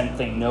extent,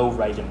 they know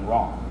right and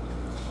wrong.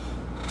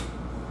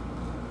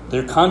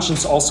 Their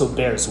conscience also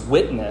bears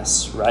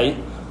witness, right?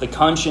 The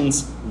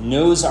conscience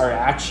knows our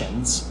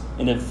actions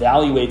and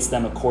evaluates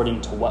them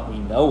according to what we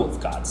know of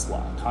God's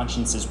law.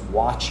 Conscience is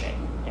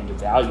watching and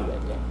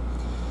evaluating.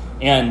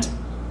 And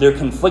their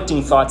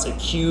conflicting thoughts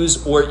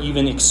accuse or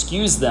even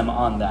excuse them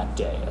on that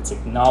day. It's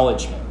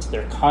acknowledgement.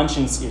 Their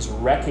conscience is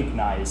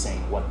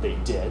recognizing what they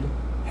did,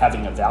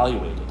 having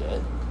evaluated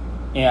it.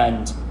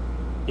 And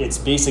it's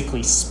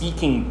basically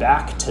speaking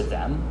back to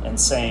them and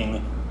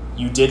saying,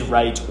 you did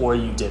right or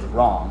you did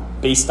wrong,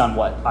 based on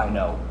what I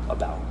know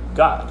about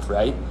God,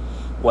 right?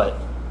 What,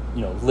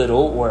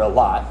 little or a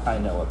lot I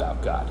know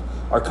about God.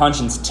 Our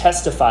conscience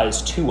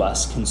testifies to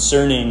us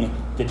concerning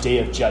the day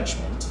of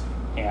judgment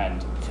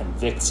and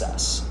convicts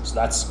us. So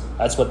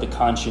that's what the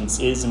conscience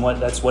is, and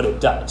that's what it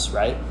does,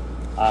 right?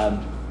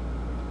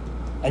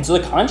 And so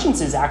the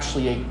conscience is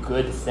actually a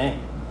good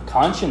thing.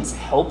 Conscience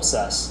helps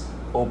us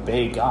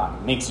obey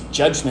God, makes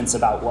judgments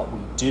about what we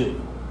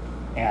do,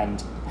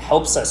 and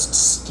helps us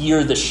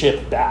steer the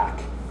ship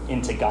back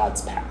into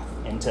God's path,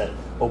 into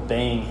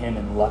obeying him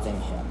and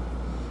loving him.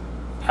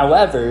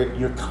 However,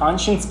 your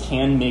conscience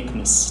can make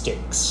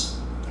mistakes.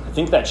 I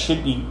think that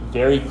should be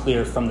very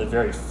clear from the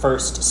very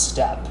first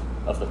step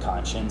of the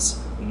conscience,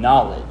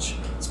 knowledge.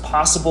 It's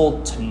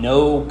possible to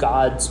know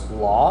God's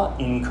law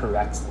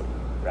incorrectly,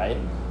 right?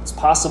 It's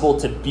possible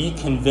to be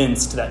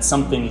convinced that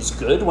something is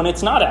good when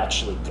it's not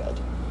actually good.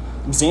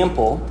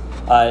 Example,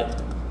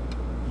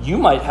 you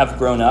might have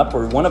grown up,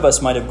 or one of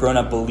us might have grown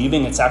up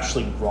believing it's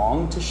actually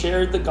wrong to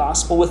share the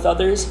gospel with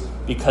others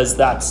because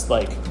that's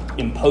like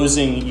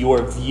imposing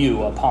your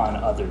view upon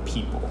other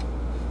people.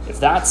 If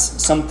that's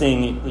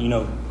something,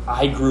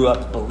 I grew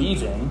up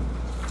believing,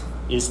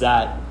 is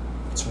that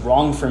it's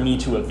wrong for me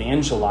to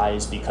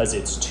evangelize because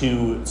it's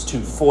too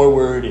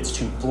forward, it's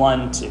too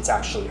blunt, it's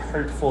actually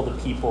hurtful to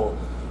people.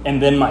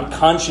 And then my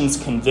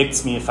conscience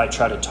convicts me if I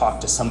try to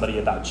talk to somebody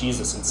about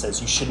Jesus and says,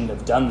 you shouldn't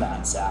have done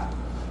that, Zach.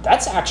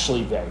 That's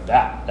actually very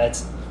bad.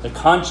 The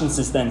conscience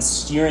is then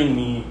steering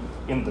me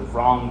in the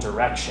wrong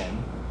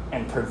direction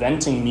and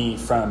preventing me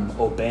from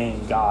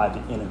obeying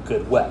God in a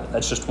good way.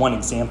 That's just one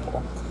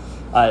example.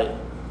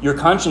 Your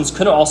conscience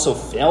could also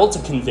fail to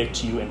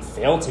convict you and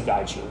fail to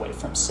guide you away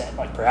from sin.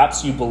 Like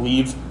perhaps you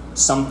believe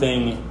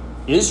something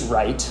is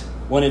right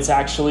when it's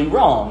actually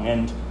wrong,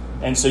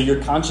 and so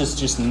your conscience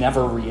just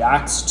never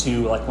reacts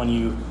to, like when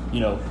you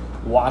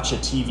watch a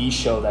TV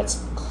show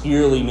that's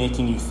clearly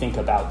making you think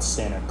about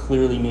sin or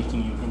clearly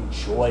making you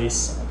enjoy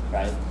sin,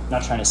 right? I'm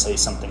not trying to say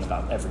something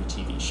about every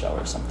TV show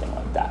or something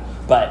like that,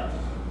 but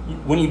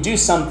when you do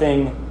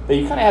something that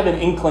you kind of have an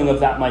inkling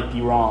of that might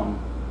be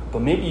wrong,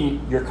 but maybe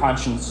your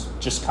conscience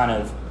just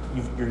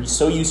you're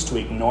so used to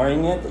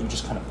ignoring it that you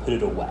just kind of put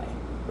it away,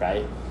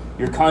 right?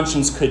 Your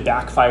conscience could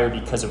backfire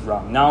because of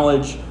wrong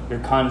knowledge. Your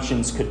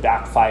conscience could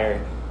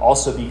backfire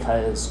also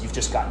because you've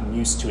just gotten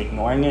used to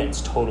ignoring it.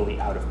 It's totally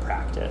out of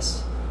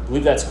practice. I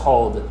believe that's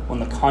called when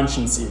the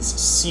conscience is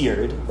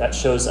seared. That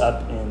shows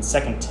up in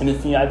 2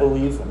 Timothy, I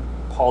believe, when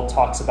Paul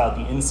talks about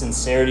the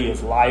insincerity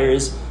of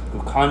liars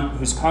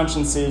whose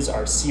consciences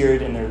are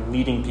seared and they're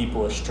leading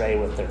people astray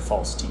with their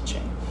false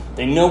teaching.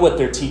 They know what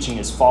they're teaching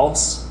is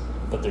false,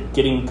 but they're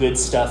getting good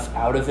stuff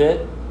out of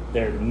it.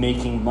 They're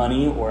making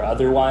money or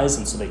otherwise,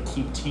 and so they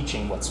keep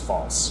teaching what's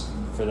false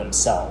for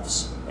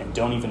themselves and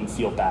don't even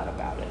feel bad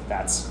about it.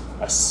 That's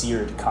a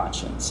seared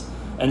conscience.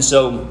 And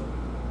so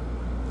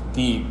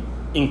the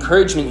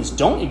encouragement is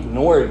don't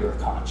ignore your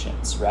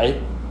conscience,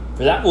 right?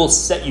 For that will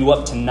set you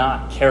up to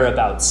not care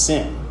about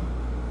sin.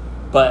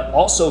 But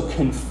also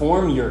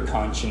conform your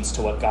conscience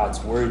to what God's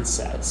word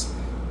says.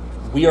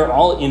 We are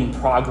all in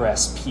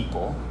progress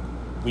people.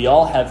 We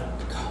all have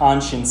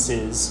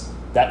consciences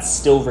that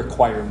still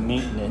require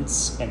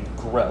maintenance and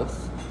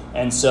growth.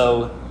 And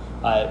so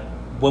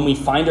when we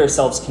find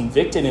ourselves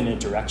convicted in a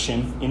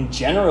direction, in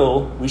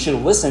general, we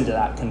should listen to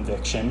that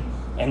conviction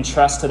and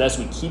trust that as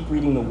we keep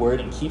reading the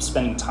word and keep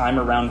spending time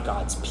around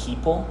God's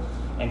people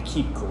and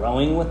keep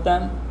growing with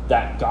them,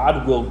 that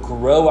God will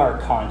grow our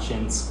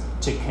conscience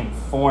to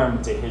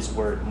conform to his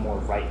word more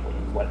rightly,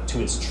 to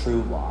his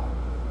true law.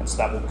 And so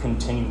that we'll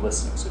continue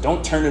listening. So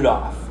don't turn it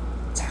off.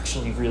 It's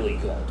actually really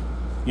good.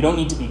 You don't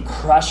need to be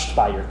crushed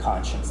by your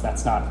conscience.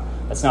 That's not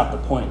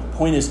the point. The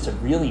point is to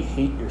really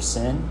hate your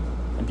sin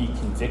and be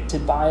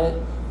convicted by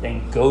it,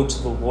 then go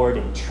to the Lord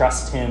and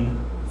trust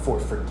him for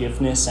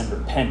forgiveness and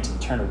repent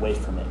and turn away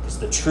from it. Because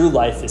the true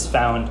life is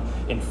found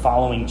in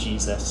following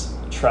Jesus,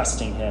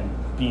 trusting him,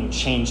 being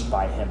changed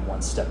by him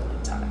one step at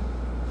a time.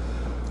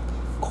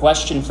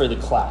 Question for the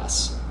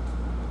class.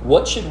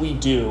 What should we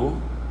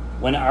do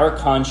when our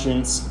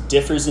conscience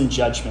differs in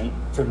judgment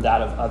from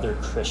that of other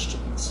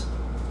Christians?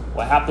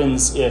 What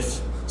happens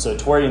if, so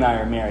Tori and I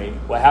are married,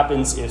 what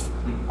happens if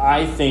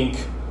I think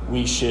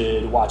we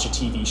should watch a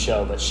TV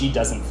show, but she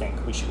doesn't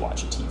think we should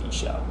watch a TV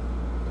show?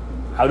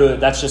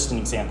 That's just an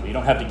example. You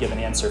don't have to give an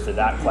answer for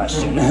that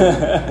question.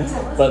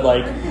 But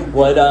like,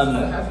 what,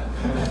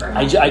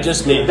 I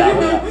just made that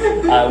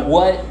one up.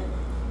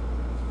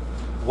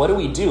 What do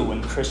we do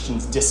when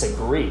Christians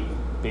disagree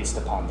based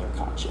upon their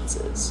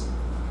consciences?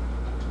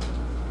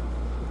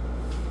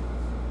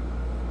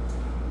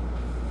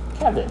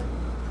 Kevin.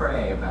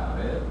 Pray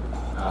about it.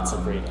 That's a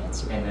great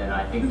answer. And then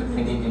I think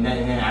and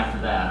then after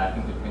that, I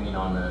think depending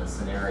on the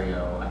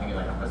scenario, I think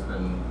like a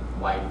husband,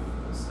 wife,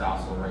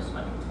 spousal relationship,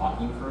 I think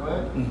talking through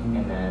it, Mm-hmm.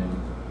 and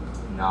then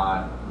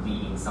not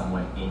leading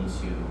someone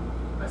into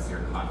a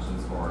seared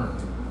conscience or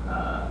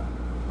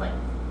like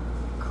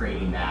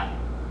creating that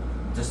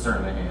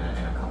discernment in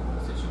a couple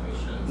of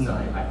situations. Mm-hmm. So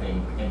I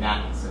think in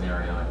that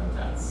scenario, I think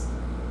that's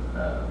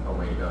a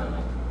way to go. And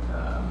like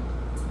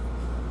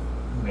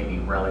maybe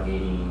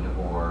relegating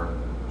or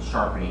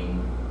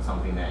sharpening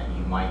something that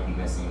you might be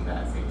missing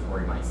that, say,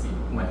 Tori might see,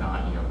 might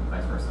not,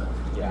 vice versa.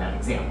 Yeah. In that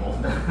example,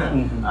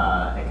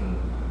 it can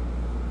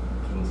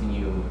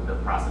continue the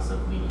process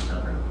of leading each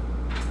other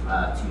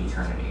to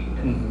eternity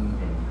and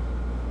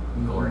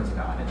glory to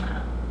God in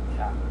that.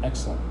 Yeah,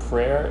 excellent.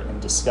 Prayer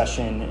and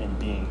discussion and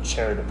being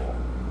charitable.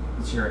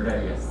 Sure,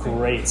 yes.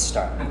 Great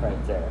start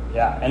right there.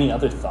 Yeah, any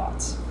other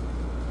thoughts?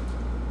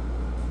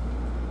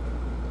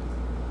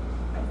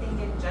 I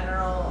think in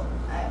general,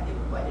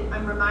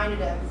 I'm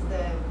reminded of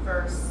the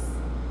verse.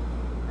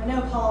 I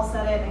know Paul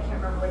said it, and I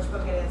can't remember which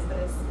book it is, but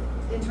it's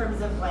in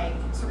terms of like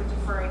sort of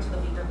deferring to the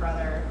weaker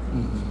brother.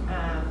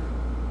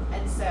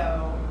 And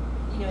so,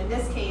 in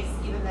this case,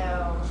 even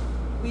though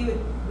we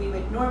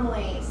would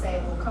normally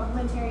say, well,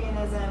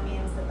 complementarianism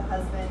means that the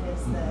husband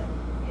is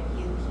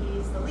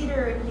he's the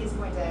leader and he's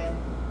going to,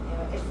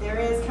 if there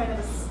is kind of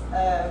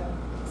a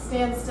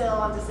standstill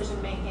on decision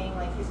making,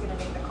 like he's going to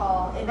make the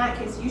call. In that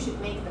case, you should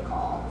make the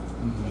call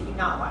that you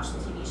not watch the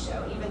TV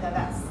show, even though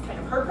that's kind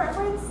of her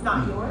preference,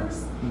 not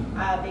yours,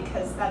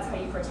 because that's how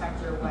you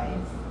protect your wife,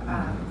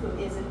 who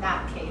is in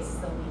that case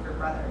the weaker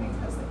brother,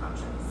 because the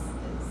conscience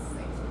is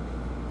safe.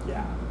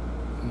 Yeah.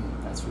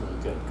 That's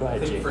really good. Go ahead,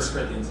 I think James. 1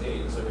 Corinthians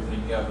 8 is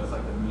everything up with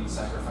like the meat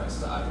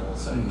sacrificed to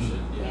idols, so you should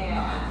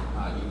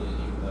not eat it,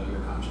 even though your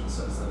conscience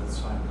says that it's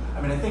fine.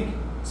 I mean, I think,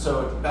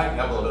 so backing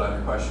up a little bit on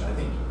your question, I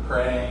think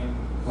praying,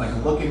 like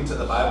looking to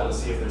the Bible to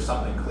see if there's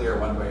something clear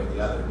one way or the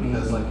other,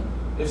 because like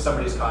if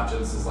somebody's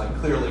conscience is like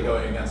clearly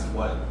going against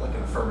what like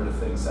an affirmative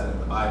thing said in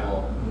the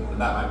Bible, then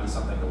that might be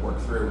something to work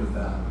through with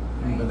them.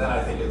 But then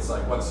I think it's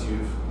like once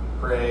you've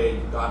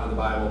prayed, gone to the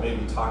Bible,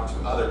 maybe talked to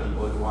other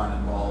people who aren't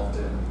involved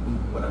in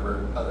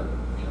whatever other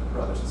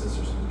brothers and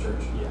sisters in the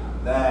church. Yeah.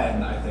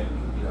 Then I think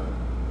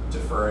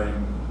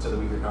deferring to the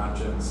weaker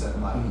conscience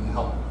and like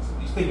help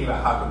thinking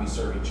about how can we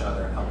serve each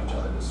other and help each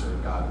other to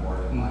serve God more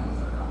in line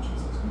with our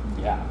consciences.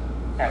 Yeah,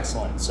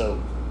 excellent.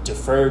 So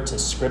defer to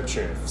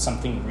Scripture. If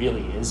something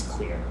really is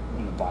clear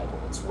in the Bible,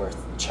 it's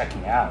worth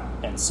checking out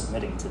and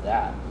submitting to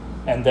that.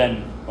 And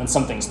then when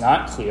something's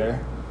not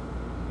clear,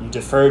 you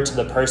defer to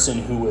the person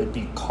who would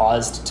be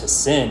caused to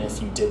sin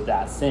if you did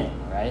that thing,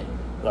 right?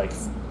 Like,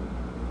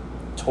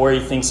 Tori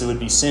thinks it would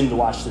be sin to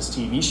watch this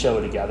TV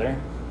show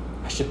together.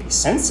 I should be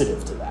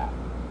sensitive to that,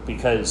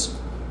 because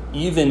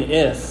even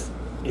if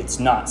it's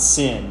not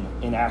sin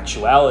in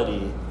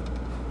actuality,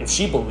 if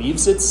she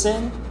believes it's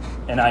sin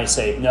and I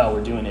say, no,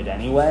 we're doing it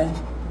anyway,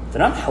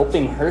 then I'm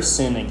helping her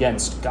sin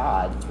against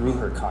God through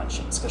her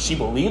conscience, because she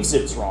believes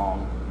it's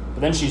wrong,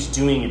 but then she's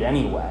doing it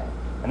anyway.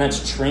 And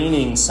that's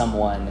training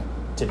someone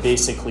to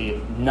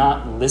basically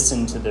not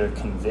listen to their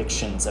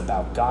convictions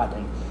about God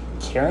and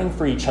caring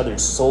for each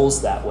other's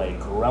souls that way,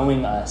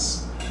 growing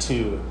us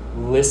to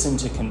listen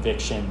to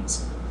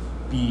convictions,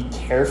 be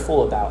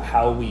careful about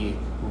how we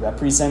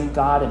represent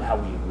God and how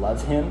we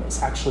love him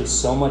is actually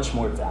so much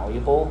more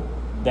valuable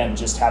than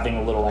just having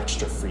a little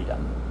extra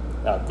freedom.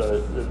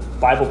 The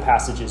Bible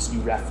passages you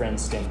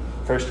referenced in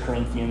 1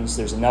 Corinthians,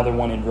 there's another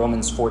one in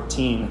Romans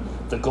 14.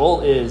 The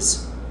goal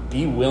is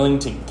be willing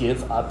to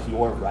give up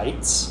your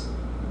rights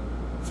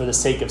for the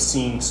sake of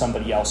seeing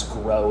somebody else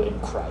grow in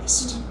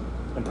Christ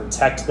and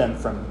protect them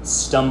from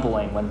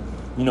stumbling when,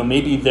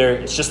 maybe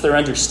it's just their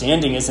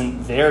understanding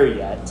isn't there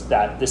yet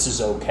that this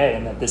is okay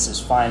and that this is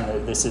fine,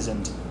 that this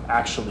isn't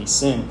actually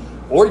sin.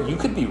 Or you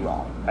could be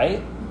wrong,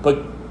 right?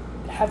 But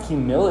have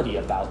humility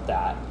about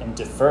that and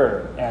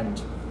defer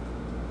and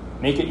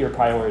make it your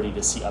priority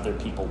to see other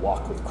people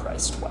walk with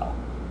Christ well.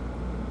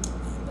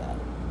 Amen.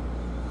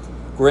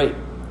 Great.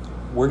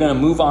 We're going to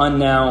move on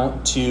now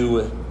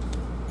to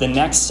the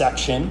next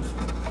section.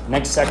 The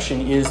next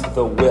section is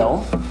the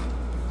will.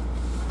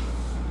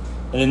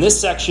 And in this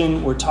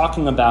section, we're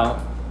talking about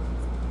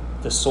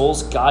the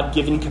soul's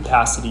God-given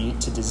capacity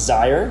to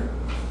desire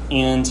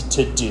and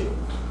to do.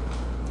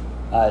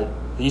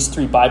 These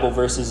 3 Bible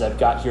verses I've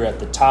got here at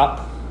the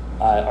top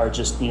are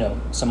just,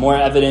 some more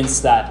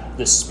evidence that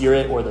the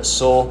spirit or the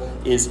soul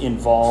is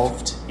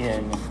involved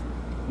in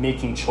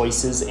making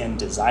choices and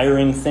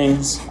desiring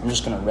things. I'm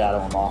just going to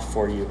rattle them off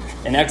for you.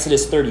 In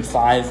Exodus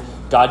 35,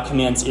 God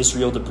commands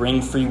Israel to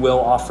bring free will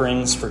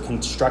offerings for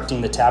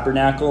constructing the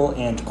tabernacle,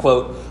 and,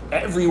 quote,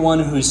 everyone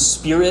whose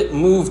spirit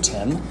moved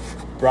him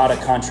brought a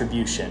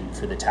contribution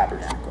for the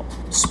tabernacle.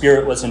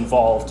 Spirit was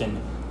involved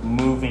in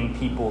moving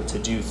people to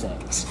do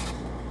things.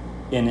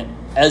 In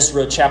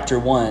Ezra chapter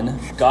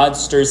 1, God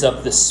stirs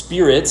up the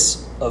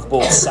spirits of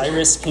both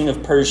Cyrus, king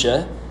of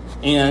Persia,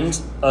 and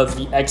of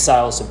the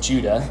exiles of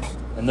Judah.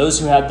 And those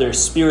who had their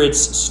spirits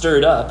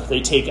stirred up,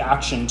 they take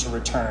action to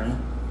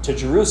return to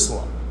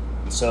Jerusalem.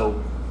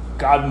 So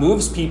God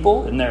moves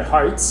people in their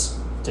hearts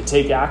to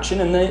take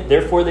action, and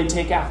therefore they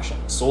take action.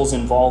 Soul's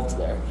involved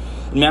there.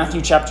 In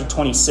Matthew chapter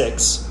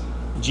 26,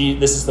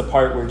 this is the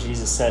part where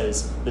Jesus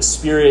says, the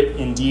spirit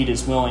indeed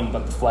is willing,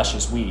 but the flesh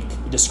is weak.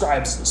 He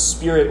describes the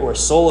spirit or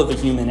soul of a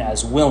human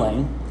as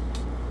willing.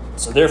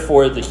 So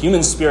therefore, the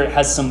human spirit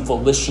has some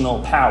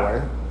volitional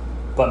power,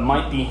 but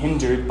might be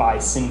hindered by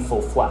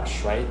sinful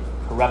flesh, right?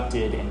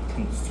 Corrupted and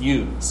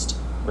confused.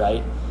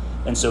 right?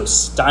 And so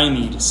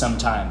stymied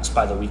sometimes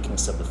by the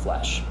weakness of the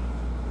flesh.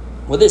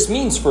 What this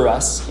means for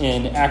us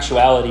in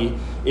actuality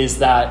is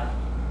that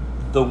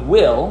the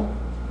will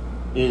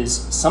is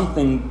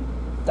something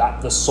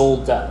that the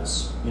soul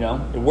does.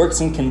 It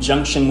works in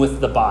conjunction with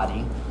the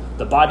body.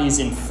 The body's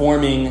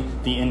informing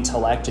the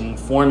intellect and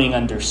informing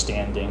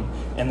understanding,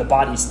 and the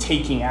body's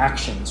taking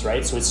actions,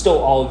 right? So it's still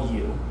all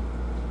you.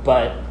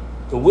 But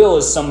the will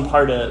is some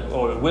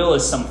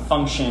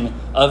function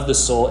of the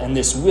soul, and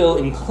this will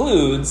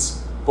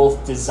includes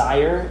both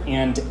desire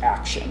and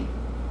action.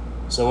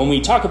 So when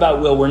we talk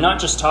about will, we're not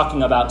just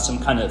talking about some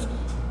kind of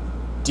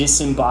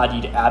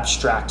disembodied,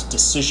 abstract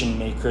decision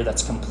maker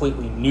that's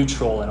completely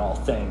neutral in all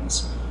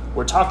things.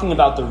 We're talking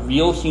about the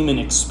real human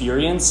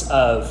experience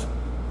of,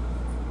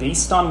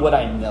 based on what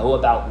I know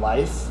about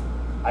life,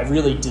 I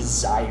really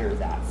desire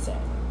that thing.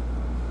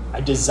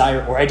 I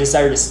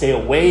desire to stay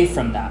away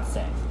from that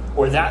thing,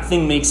 or that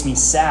thing makes me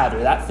sad, or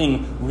that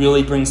thing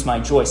really brings my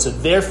joy. So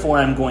therefore,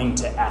 I'm going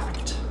to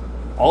act.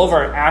 All of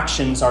our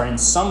actions are in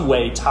some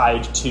way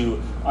tied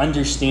to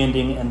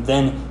understanding and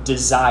then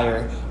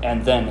desire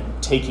and then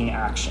taking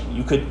action.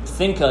 You could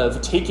think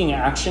of taking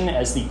action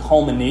as the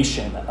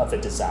culmination of a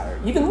desire,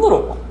 even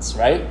little ones,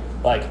 right?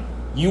 Like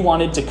you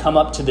wanted to come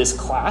up to this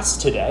class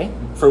today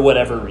for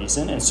whatever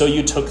reason, and so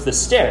you took the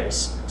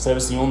stairs. So that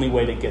was the only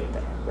way to get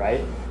there,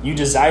 right? You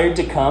desired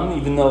to come,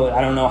 even though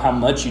I don't know how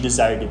much you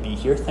desired to be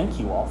here. Thank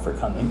you all for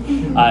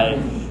coming.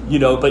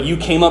 But you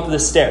came up the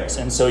stairs,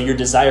 and so your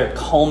desire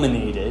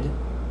culminated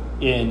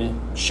in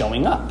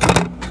showing up.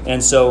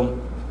 And so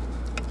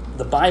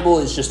the Bible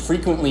is just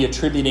frequently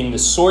attributing the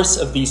source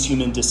of these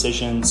human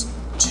decisions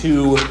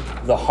to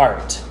the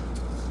heart.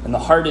 And the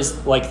heart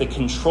is like the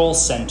control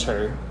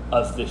center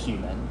of the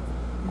human.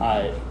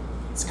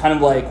 It's kind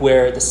of like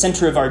where the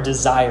center of our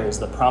desires,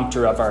 the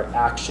prompter of our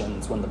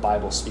actions when the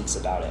Bible speaks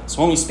about it.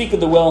 So when we speak of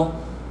the will,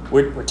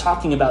 we're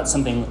talking about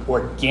something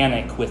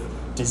organic with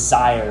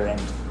desire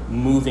and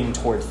moving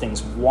toward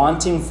things,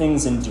 wanting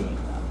things and doing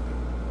them.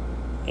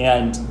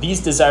 And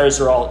these desires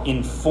are all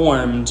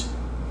informed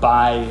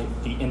by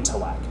the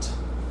intellect.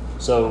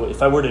 So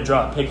if I were to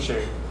draw a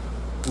picture,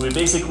 we would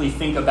basically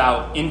think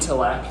about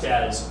intellect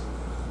as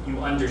you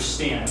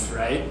understand,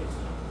 right?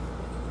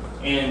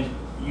 And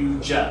you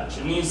judge.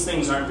 And these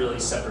things aren't really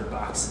separate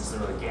boxes.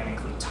 They're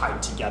organically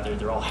tied together.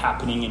 They're all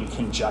happening in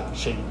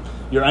conjunction.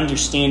 You're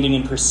understanding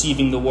and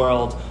perceiving the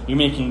world. You're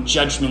making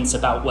judgments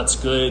about what's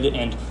good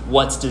and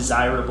what's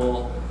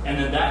desirable. And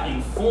then that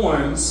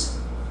informs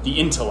the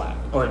intellect.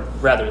 Or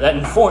rather,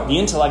 the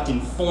intellect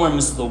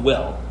informs the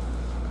will.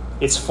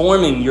 It's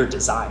forming your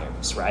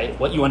desires, right?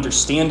 What you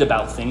understand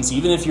about things,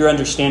 even if your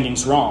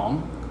understanding's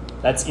wrong,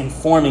 that's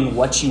informing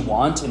what you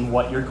want and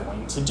what you're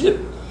going to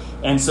do.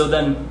 And so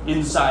then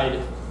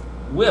inside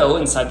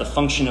the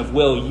function of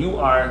will, you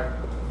are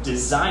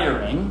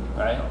desiring,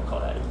 right? I'll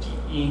call that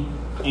a DE,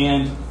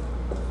 and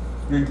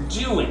you're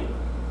doing.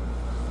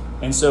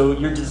 And so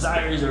your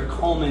desires are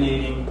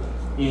culminating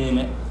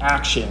in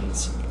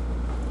actions.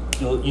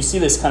 You see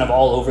this kind of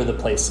all over the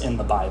place in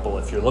the Bible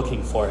if you're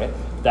looking for it,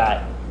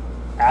 that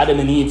Adam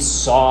and Eve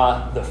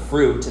saw the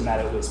fruit and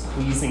that it was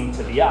pleasing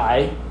to the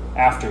eye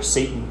after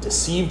Satan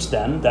deceived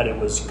them, that it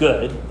was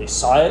good. They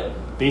saw it.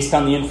 Based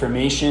on the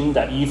information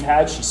that Eve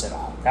had, she said,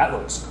 oh, that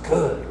looks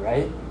good,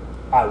 right?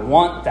 I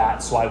want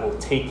that, so I will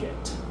take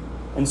it.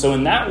 And so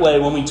in that way,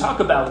 when we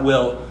talk about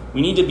will,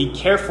 we need to be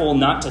careful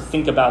not to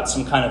think about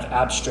some kind of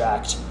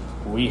abstract,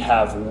 we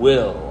have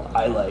will.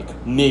 I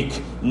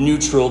make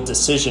neutral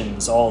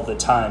decisions all the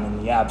time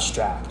in the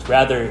abstract.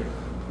 Rather,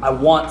 I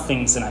want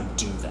things and I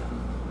do them.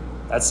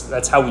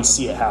 That's how we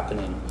see it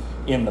happening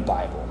in the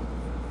Bible.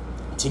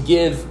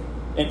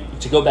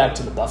 To go back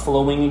to the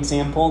buffalo wing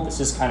example, this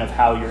is kind of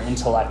how your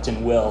intellect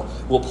and will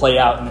play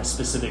out in a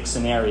specific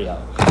scenario.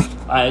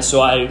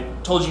 So I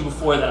told you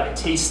before that I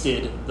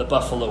tasted the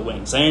buffalo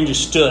wings. I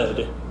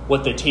understood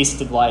what they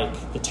tasted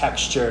like, the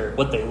texture,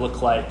 what they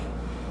look like.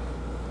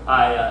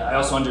 I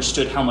also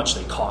understood how much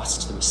they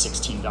cost. It was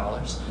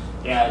 $16.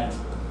 And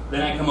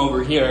then I come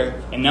over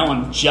here, and now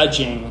I'm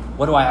judging,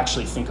 what do I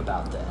actually think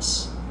about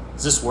this?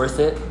 Is this worth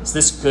it? Is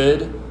this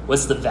good?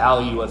 What's the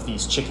value of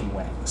these chicken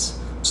wings?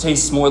 It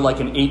tastes more like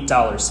an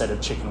 $8 set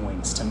of chicken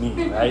wings to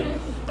me, right?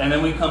 And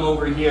then we come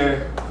over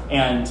here,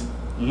 and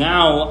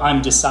now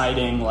I'm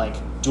deciding,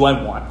 do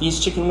I want these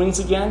chicken wings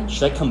again?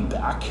 Should I come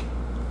back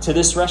to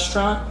this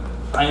restaurant?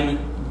 I'm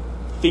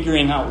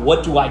figuring out,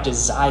 what do I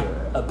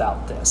desire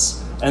about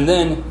this? And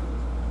then,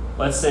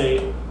 let's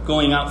say,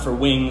 going out for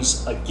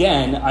wings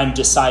again, I'm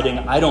deciding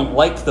I don't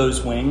like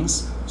those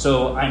wings,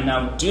 so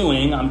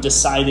I'm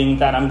deciding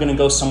that I'm going to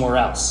go somewhere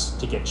else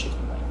to get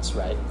chicken wings,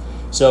 right?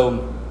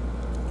 So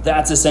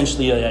that's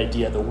essentially the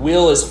idea. The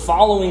will is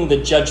following the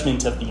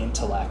judgment of the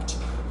intellect.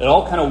 It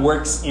all kind of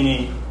works in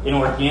an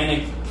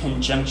organic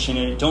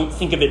conjunction. Don't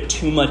think of it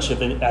too much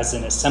of it as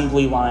an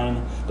assembly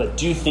line, but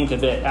do think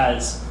of it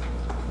as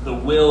the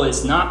will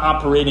is not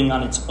operating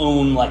on its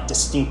own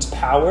distinct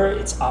power.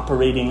 It's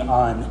operating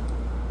on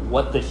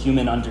what the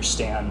human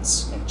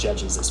understands and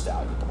judges as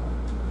valuable.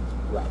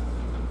 Right.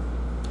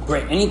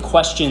 Great. Any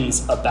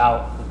questions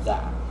about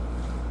that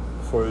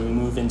before we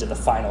move into the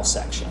final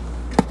section?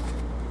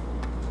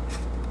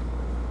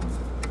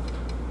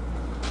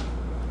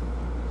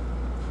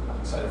 I'm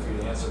excited for you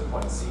to answer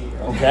point C here.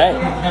 Okay.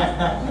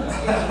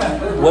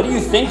 What do you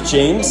think,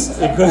 James?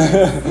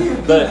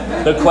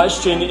 The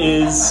question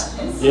is,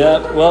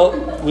 well,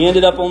 we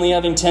ended up only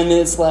having 10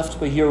 minutes left,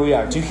 but here we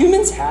are. Do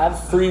humans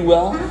have free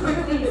will?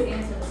 Please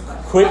answer this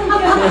question. Quick.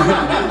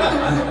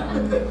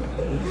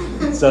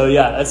 So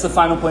that's the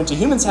final point. Do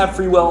humans have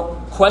free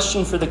will?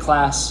 Question for the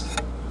class.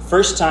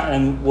 First time,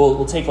 and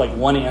we'll take like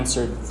one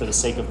answer for the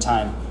sake of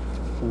time.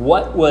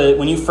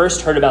 When you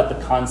first heard about the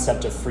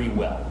concept of free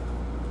will,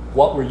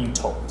 what were you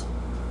told?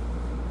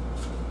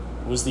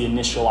 What was the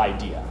initial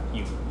idea,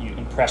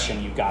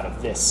 impression you got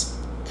of this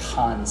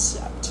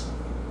concept?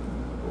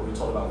 Were we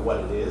told about what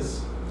it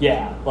is?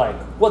 Yeah, like,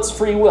 what's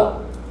free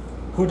will?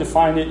 Who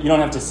defined it? You don't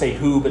have to say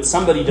who, but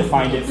somebody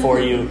defined it for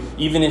you,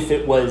 even if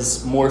it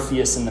was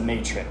Morpheus in the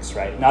Matrix,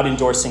 right? Not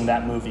endorsing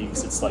that movie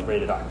because it's like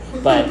rated R.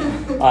 But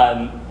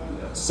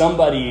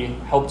somebody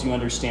helped you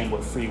understand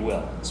what free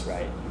will is,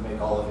 right? You make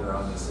all of your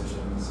own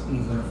decisions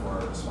and therefore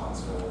are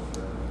responsible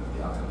for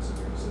the outcomes of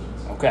your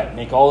decisions. Okay,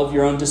 make all of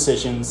your own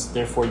decisions,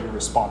 therefore you're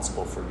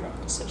responsible for your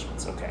own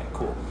decisions. Okay,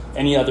 cool.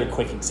 Any other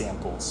quick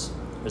examples?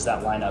 Does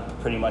that line up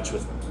pretty much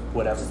with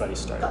what everybody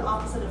started The with?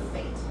 opposite of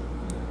fate.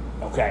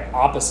 Okay,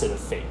 opposite of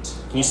fate.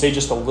 Can you say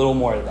just a little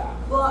more of that?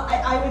 Well,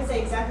 I would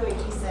say exactly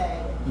what you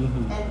said,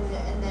 Mhm.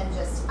 and then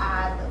just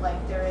add that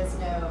like there is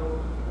no,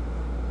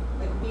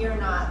 like we are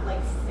not like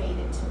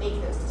fated to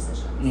make those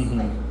decisions. Mhm.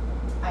 Like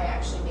I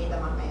actually made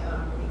them on my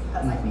own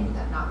because I Mhm. made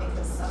them, not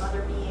because some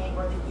other being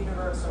or the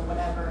universe or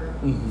whatever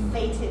Mhm.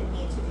 fated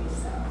me to do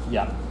so.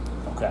 Yeah,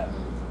 okay.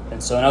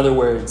 And so in other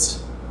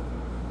words,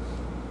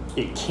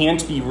 it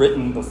can't be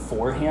written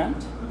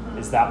beforehand.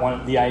 Is that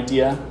the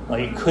idea?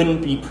 Like it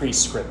couldn't be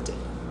prescripted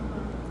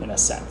in a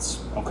sense.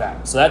 Okay,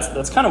 so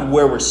that's kind of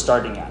where we're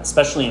starting at,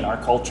 especially in our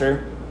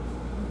culture.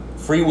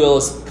 Free will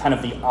is kind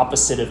of the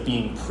opposite of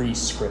being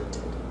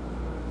prescripted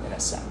in a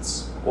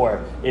sense.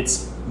 Or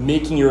it's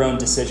making your own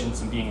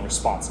decisions and being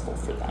responsible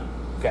for them.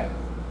 Okay,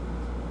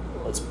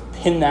 let's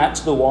pin that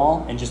to the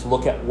wall and just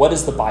look at what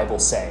does the Bible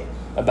say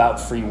about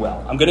free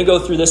will. I'm going to go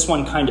through this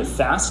one kind of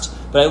fast,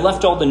 but I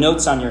left all the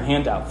notes on your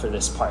handout for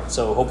this part,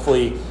 so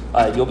hopefully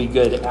you'll be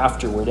good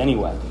afterward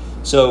anyway.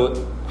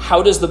 So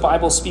how does the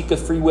Bible speak of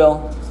free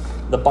will?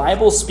 The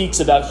Bible speaks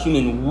about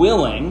human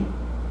willing,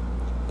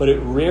 but it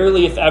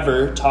rarely, if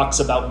ever, talks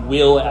about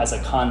will as a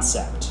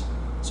concept.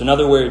 So in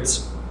other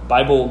words,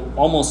 Bible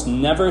almost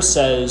never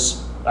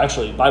says,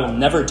 actually, the Bible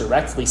never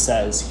directly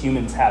says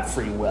humans have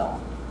free will.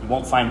 You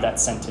won't find that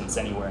sentence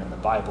anywhere in the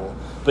Bible.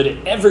 But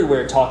it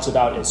everywhere talks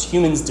about as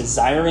humans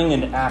desiring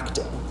and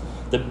acting.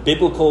 The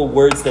biblical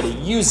words that it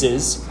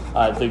uses,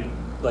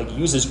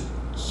 uses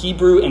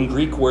Hebrew and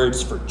Greek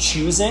words for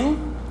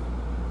choosing,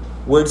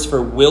 words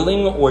for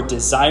willing or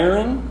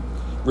desiring,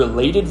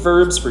 related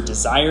verbs for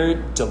desire,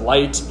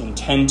 delight,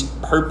 intent,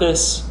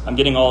 purpose. I'm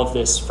getting all of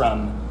this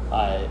from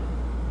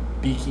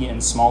Beakey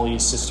and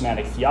Smalley's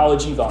Systematic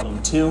Theology,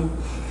 Volume 2,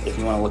 if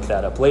you want to look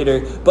that up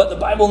later. But the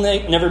Bible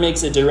never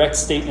makes a direct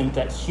statement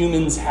that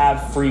humans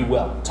have free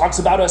will. It talks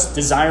about us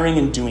desiring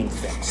and doing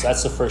things.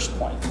 That's the first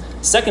point.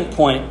 Second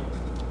point,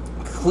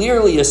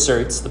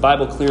 the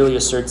Bible clearly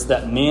asserts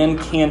that man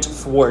can't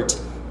thwart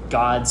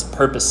God's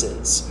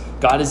purposes.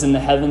 God is in the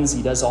heavens.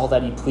 He does all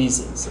that he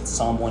pleases. It's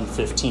Psalm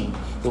 115.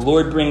 The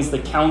Lord brings the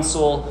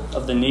counsel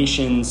of the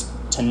nations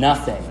to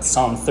nothing.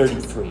 Psalm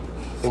 33.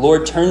 The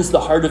Lord turns the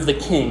heart of the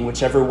king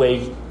whichever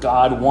way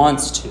God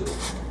wants to.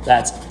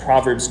 That's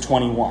Proverbs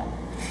 21.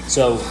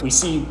 So we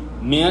see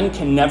man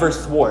can never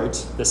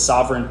thwart the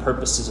sovereign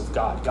purposes of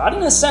God. God,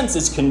 in a sense,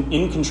 is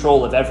in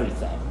control of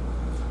everything.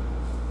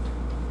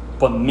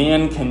 But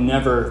man can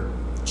never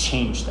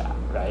change that,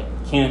 right?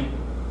 Can't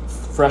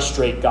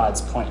frustrate God's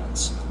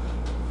plans.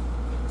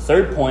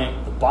 Third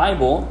point, the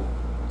Bible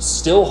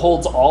still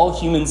holds all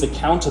humans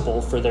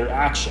accountable for their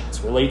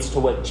actions. Relates to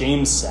what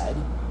James said,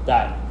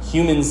 that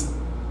humans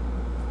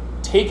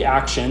take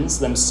actions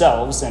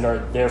themselves and are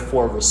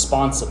therefore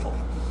responsible.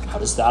 How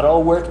does that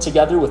all work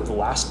together with the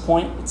last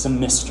point? It's a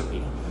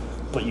mystery.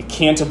 But you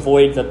can't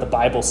avoid that the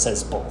Bible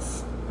says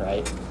both,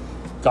 right?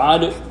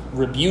 God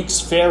rebukes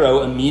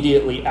Pharaoh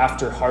immediately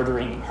after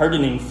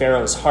hardening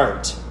Pharaoh's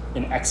heart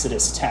in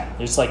Exodus 10.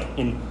 There's like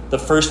in the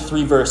first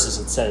 3 verses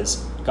it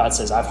says, God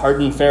says, I've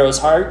hardened Pharaoh's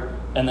heart.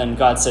 And then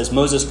God says,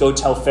 Moses, go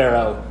tell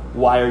Pharaoh,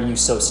 why are you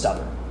so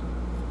stubborn?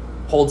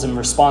 Holds him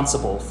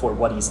responsible for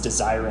what he's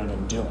desiring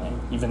and doing,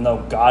 even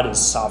though God is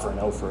sovereign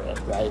over it,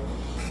 right?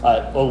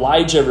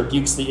 Elijah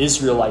rebukes the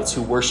Israelites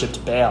who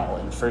worshipped Baal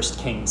in 1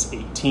 Kings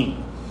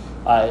 18.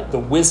 The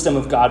wisdom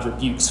of God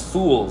rebukes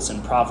fools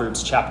in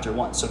Proverbs chapter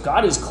 1. So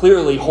God is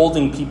clearly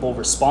holding people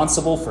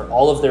responsible for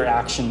all of their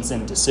actions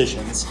and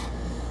decisions.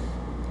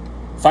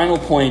 Final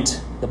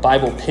point, the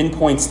Bible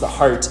pinpoints the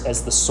heart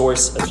as the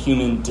source of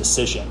human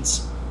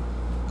decisions.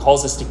 It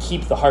calls us to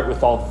keep the heart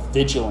with all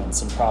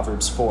vigilance in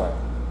Proverbs 4.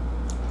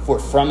 For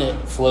from it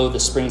flow the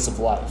springs of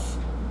life.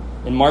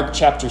 In Mark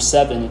chapter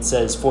 7, it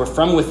says, "For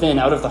from within,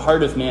 out of the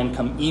heart of man,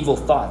 come evil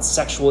thoughts,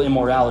 sexual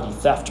immorality,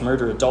 theft,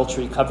 murder,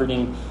 adultery,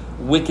 coveting,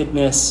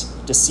 wickedness,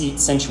 deceit,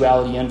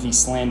 sensuality, envy,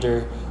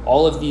 slander.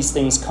 All of these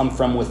things come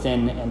from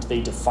within, and they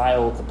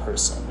defile the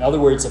person." In other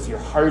words, if your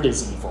heart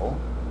is evil,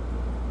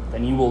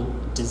 then you will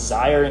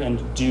desire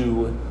and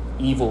do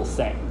evil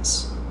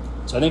things.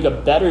 So I think a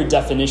better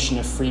definition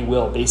of free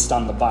will based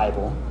on the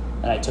Bible,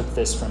 and I took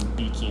this from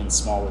Beakey and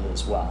Smalley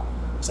as well,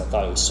 because I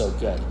thought it was so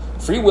good.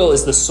 Free will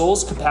is the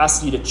soul's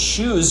capacity to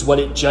choose what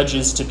it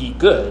judges to be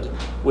good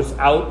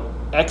without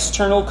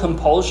external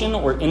compulsion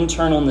or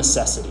internal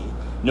necessity.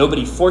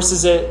 Nobody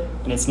forces it,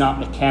 and it's not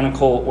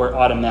mechanical or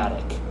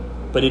automatic.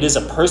 But it is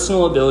a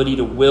personal ability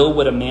to will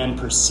what a man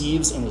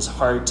perceives in his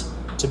heart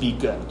to be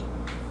good.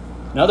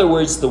 In other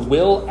words, the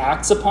will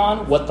acts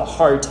upon what the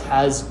heart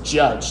has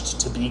judged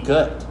to be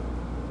good.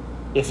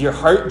 If your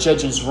heart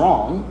judges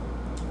wrong,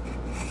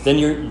 then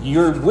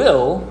your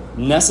will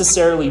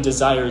necessarily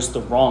desires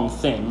the wrong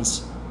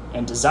things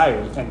and does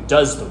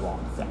the wrong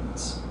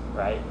things,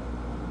 right?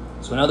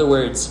 So in other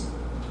words,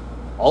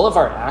 all of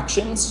our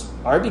actions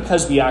are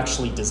because we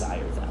actually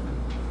desire them.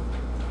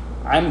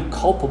 I'm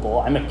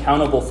culpable, I'm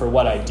accountable for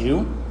what I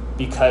do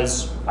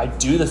because I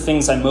do the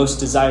things I most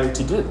desire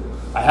to do.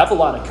 I have a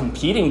lot of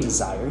competing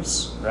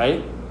desires,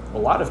 right? A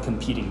lot of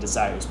competing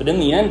desires. But in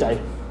the end, I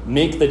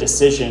make the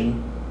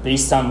decision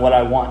based on what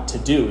I want to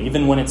do,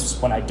 even when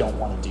I don't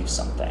want to do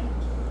something.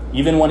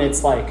 Even when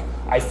it's like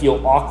I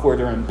feel awkward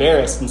or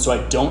embarrassed, and so I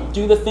don't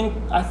do the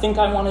thing I think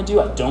I want to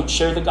do. I don't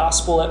share the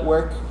gospel at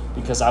work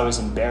because I was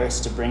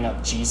embarrassed to bring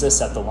up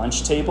Jesus at the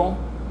lunch table.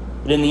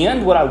 But in the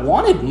end, what I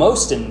wanted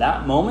most in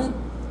that moment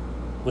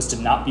was to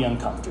not be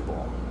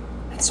uncomfortable.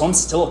 And so I'm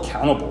still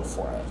accountable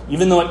for it,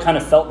 even though it kind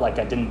of felt like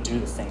I didn't do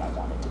the thing I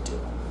wanted to do,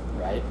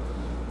 right?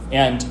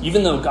 And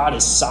even though God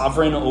is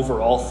sovereign over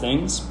all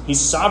things, he's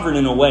sovereign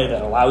in a way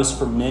that allows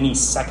for many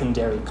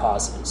secondary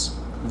causes.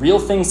 Real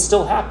things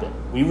still happen.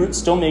 We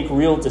still make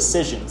real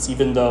decisions,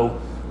 even though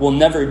we'll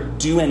never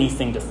do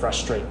anything to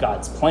frustrate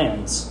God's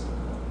plans.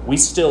 We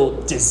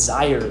still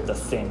desire the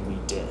thing we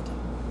did.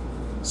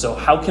 So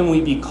how can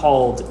we be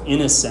called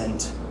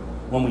innocent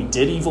when we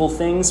did evil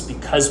things?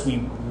 Because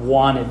we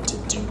wanted to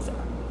do them,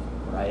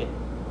 right?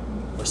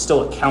 We're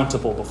still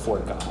accountable before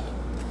God.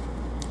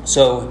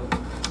 So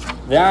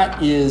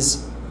that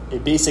is a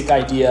basic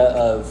idea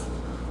of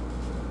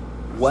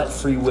what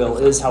free will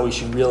is, how we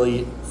should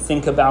really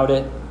think about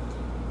it.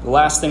 The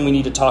last thing we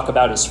need to talk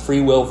about is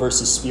free will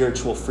versus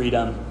spiritual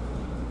freedom.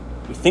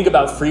 We think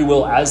about free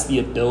will as the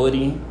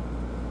ability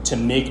to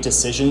make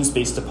decisions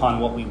based upon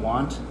what we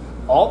want.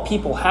 All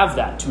people have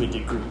that to a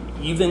degree,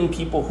 even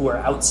people who are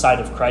outside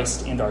of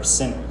Christ and are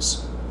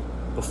sinners.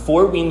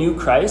 Before we knew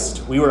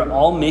Christ, we were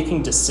all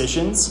making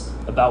decisions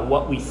about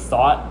what we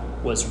thought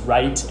was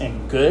right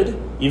and good,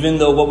 even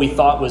though what we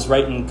thought was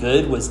right and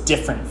good was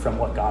different from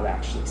what God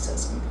actually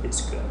says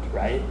is good,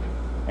 right?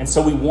 And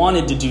so we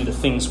wanted to do the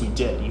things we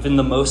did, even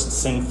the most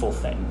sinful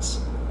things.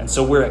 And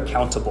so we're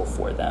accountable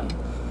for them.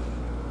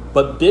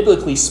 But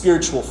biblically,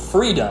 spiritual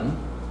freedom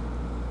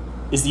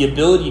is the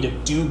ability to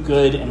do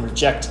good and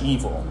reject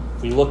evil.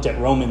 If we looked at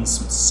Romans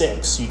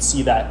 6, you'd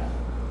see that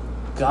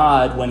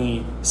God, when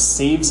he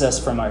saves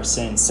us from our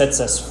sin, sets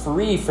us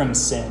free from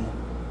sin,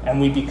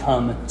 and we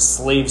become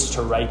slaves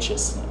to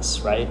righteousness,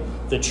 right?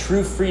 The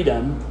true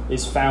freedom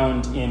is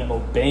found in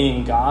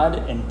obeying God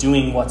and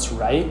doing what's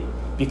right,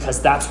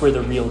 because that's where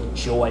the real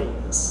joy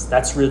is.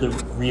 That's where the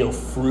real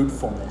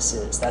fruitfulness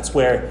is. That's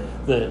where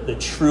the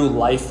true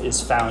life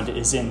is found,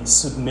 is in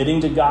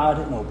submitting to God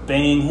and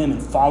obeying him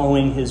and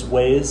following his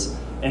ways.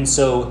 And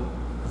so,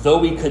 though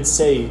we could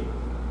say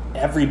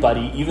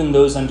everybody, even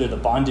those under the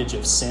bondage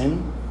of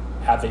sin,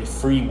 have a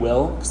free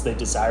will because they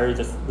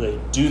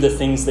do the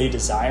things they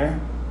desire,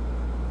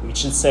 we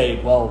should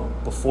say, well,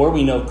 before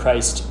we know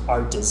Christ,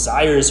 our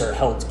desires are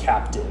held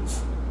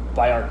captive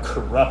by our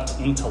corrupt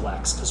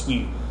intellects because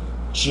we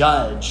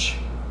judge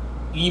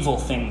evil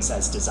things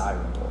as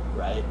desirable,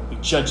 right? We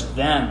judge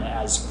them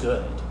as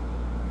good.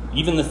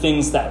 Even the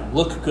things that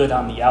look good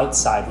on the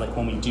outside, like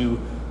when we do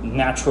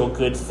natural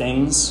good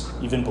things,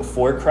 even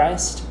before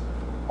Christ,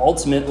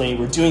 ultimately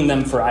we're doing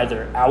them for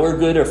either our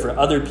good or for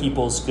other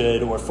people's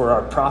good or for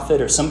our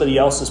profit or somebody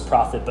else's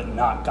profit, but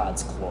not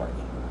God's glory,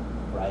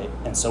 right?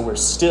 And so we're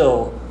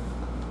still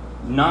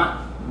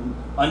not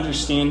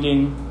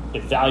understanding,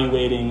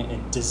 evaluating,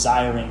 and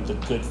desiring the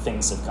good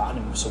things of God,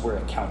 and so we're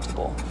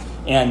accountable.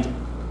 And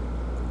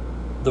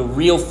the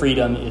real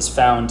freedom is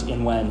found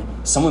in when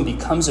someone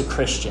becomes a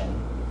Christian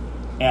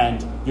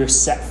and you're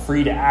set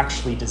free to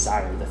actually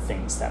desire the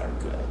things that are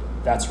good.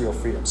 That's real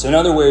freedom. So in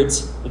other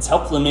words, it's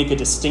helpful to make a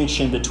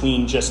distinction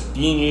between just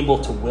being able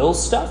to will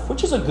stuff,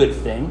 which is a good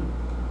thing,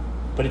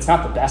 but it's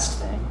not the best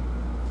thing.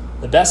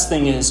 The best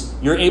thing is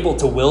you're able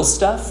to will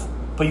stuff,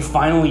 but you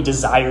finally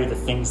desire the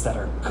things that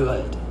are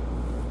good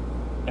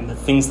and the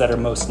things that are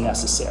most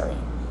necessary.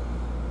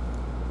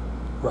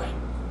 Right.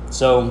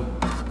 So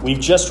we've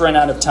just run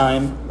out of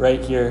time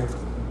right here.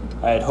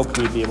 I had hoped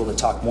we'd be able to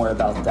talk more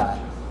about that.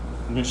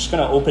 I'm just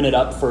going to open it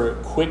up for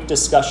quick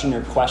discussion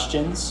or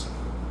questions.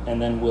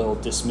 and then we'll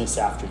dismiss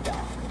after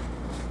that.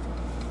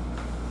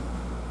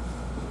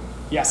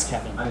 Yes,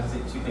 Kevin. I would say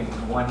two things.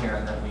 One here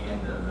at the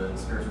end of the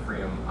spiritual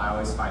freedom, I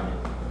always find it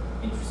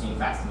interesting,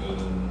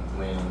 fascinating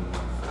when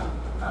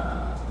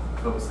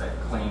folks that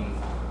claim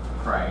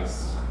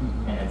Christ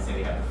and then say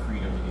they have the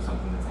freedom to do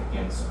something that's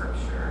against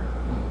Scripture.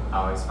 I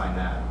always find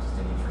that just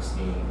an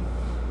interesting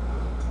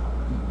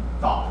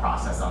thought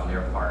process on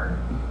their part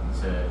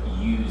to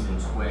use and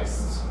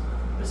twist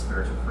the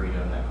spiritual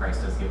freedom that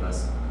Christ does give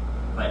us,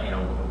 but in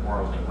a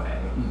worldly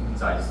way.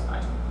 So I just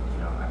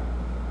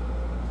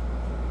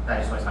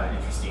always find it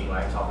interesting when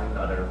I talk with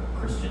other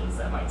Christians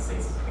that might say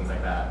things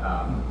like that.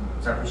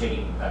 So I appreciate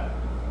you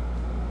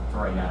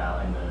throwing that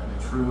out in the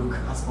true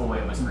gospel way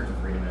of what spiritual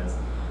freedom is.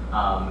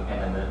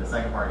 And then the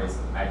second part is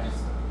I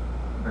just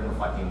been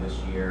reflecting this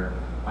year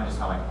on just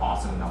how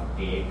awesome and how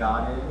big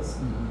God is,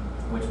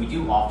 which we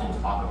do often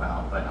talk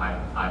about, but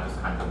I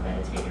just kind of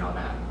meditating on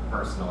that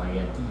personally,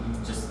 and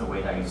just the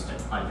way that I used to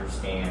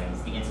understand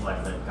the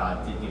intellect that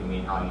God did give me,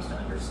 and how I used to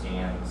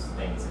understand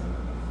things and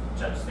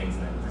judge things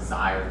and then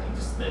desire things,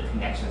 just the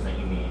connections that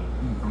you made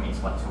from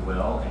intellect to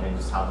will, and then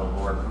just how the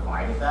Lord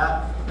provided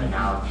that, but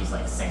now He's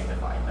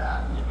sanctified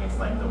that. And it's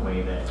the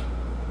way that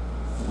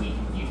we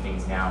can view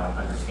things now and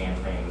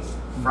understand things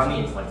from the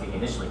intellect He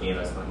initially gave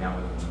us, but now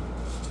we can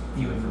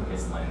view it through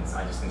His lens.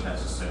 I just think that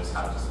just shows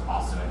how just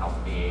awesome and how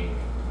big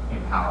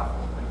and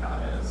powerful that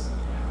God is.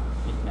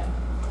 Amen.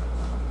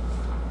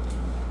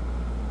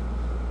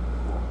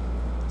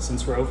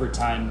 Since we're over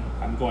time,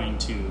 I'm going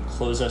to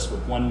close us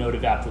with one note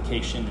of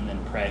application and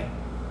then pray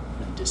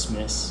and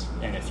dismiss.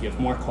 And if you have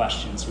more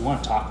questions, you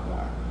want to talk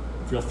more,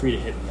 feel free to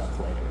hit me up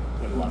later.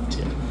 Would love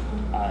to.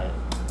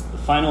 The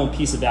final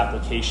piece of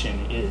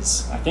application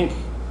is, I think,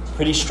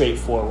 pretty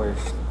straightforward.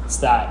 It's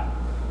that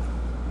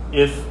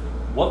if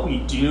what we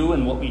do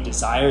and what we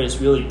desire is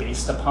really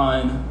based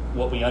upon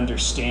what we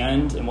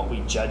understand and what we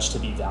judge to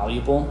be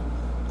valuable,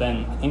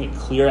 then I think a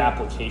clear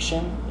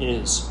application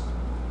is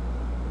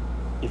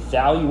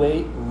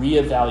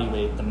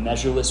reevaluate the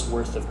measureless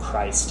worth of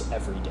Christ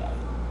every day.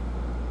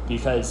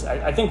 Because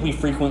I think we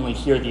frequently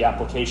hear the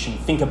application,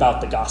 think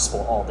about the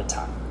gospel all the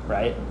time,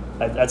 right?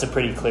 That's a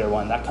pretty clear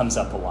one. That comes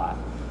up a lot.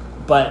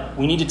 But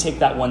we need to take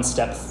that one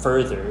step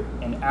further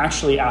and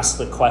actually ask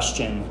the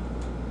question,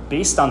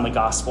 based on the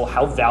gospel,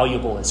 how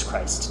valuable is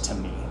Christ to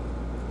me?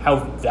 How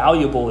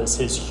valuable is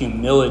His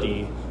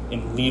humility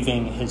in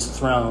leaving His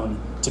throne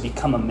to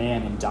become a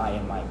man and die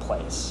in my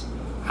place?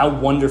 How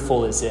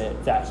wonderful is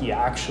it that He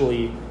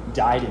actually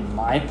died in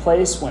my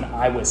place when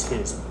I was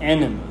His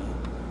enemy?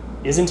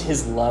 Isn't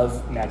His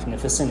love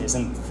magnificent?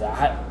 Isn't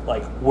that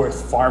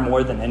worth far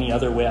more than any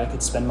other way I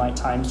could spend my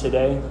time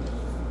today?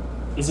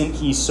 Isn't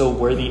He so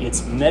worthy?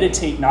 It's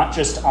meditate not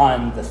just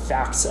on the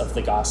facts of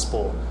the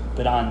gospel,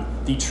 but on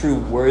the true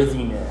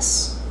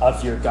worthiness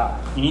of your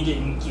God. You need to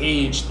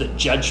engage the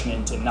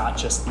judgment and not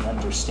just the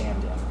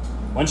understanding.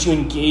 Once you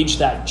engage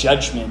that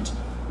judgment,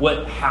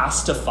 what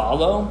has to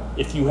follow,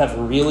 if you have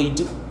really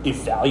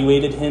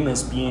evaluated Him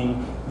as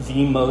being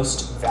the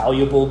most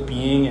valuable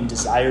being and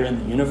desire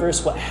in the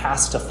universe, what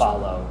has to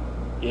follow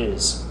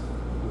is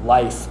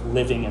life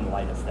living in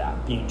light of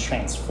that, being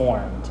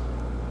transformed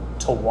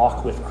to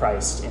walk with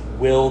Christ and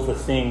will the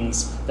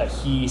things that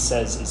He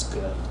says is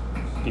good,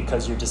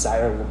 because your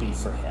desire will be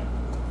for Him.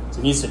 So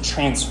it needs to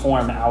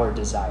transform our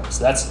desire.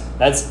 So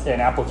that's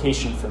an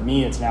application for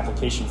me. It's an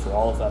application for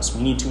all of us.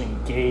 We need to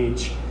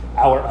engage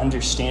our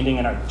understanding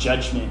and our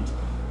judgment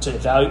to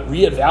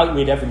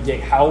reevaluate every day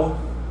how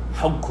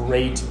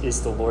great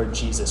is the Lord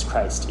Jesus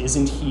Christ.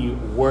 Isn't He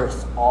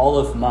worth all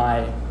of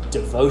my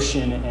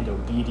devotion and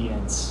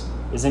obedience?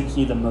 Isn't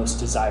He the most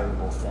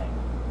desirable thing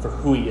for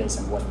who He is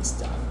and what He's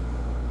done?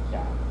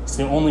 Yeah, it's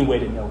the only way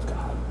to know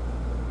God.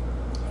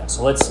 Yeah,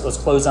 so let's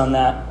close on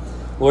that.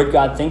 Lord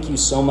God, thank You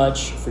so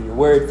much for Your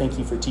word. Thank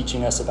You for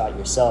teaching us about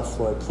Yourself.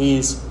 Lord,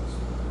 please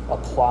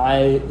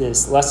apply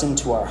this lesson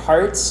to our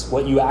hearts,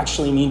 what You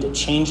actually mean to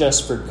change us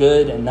for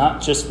good and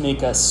not just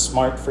make us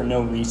smart for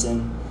no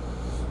reason,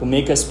 but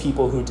make us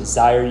people who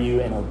desire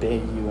You and obey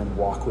You and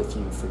walk with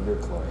You for Your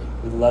glory.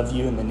 We love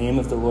You. In the name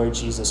of the Lord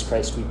Jesus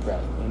Christ we pray.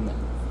 Amen.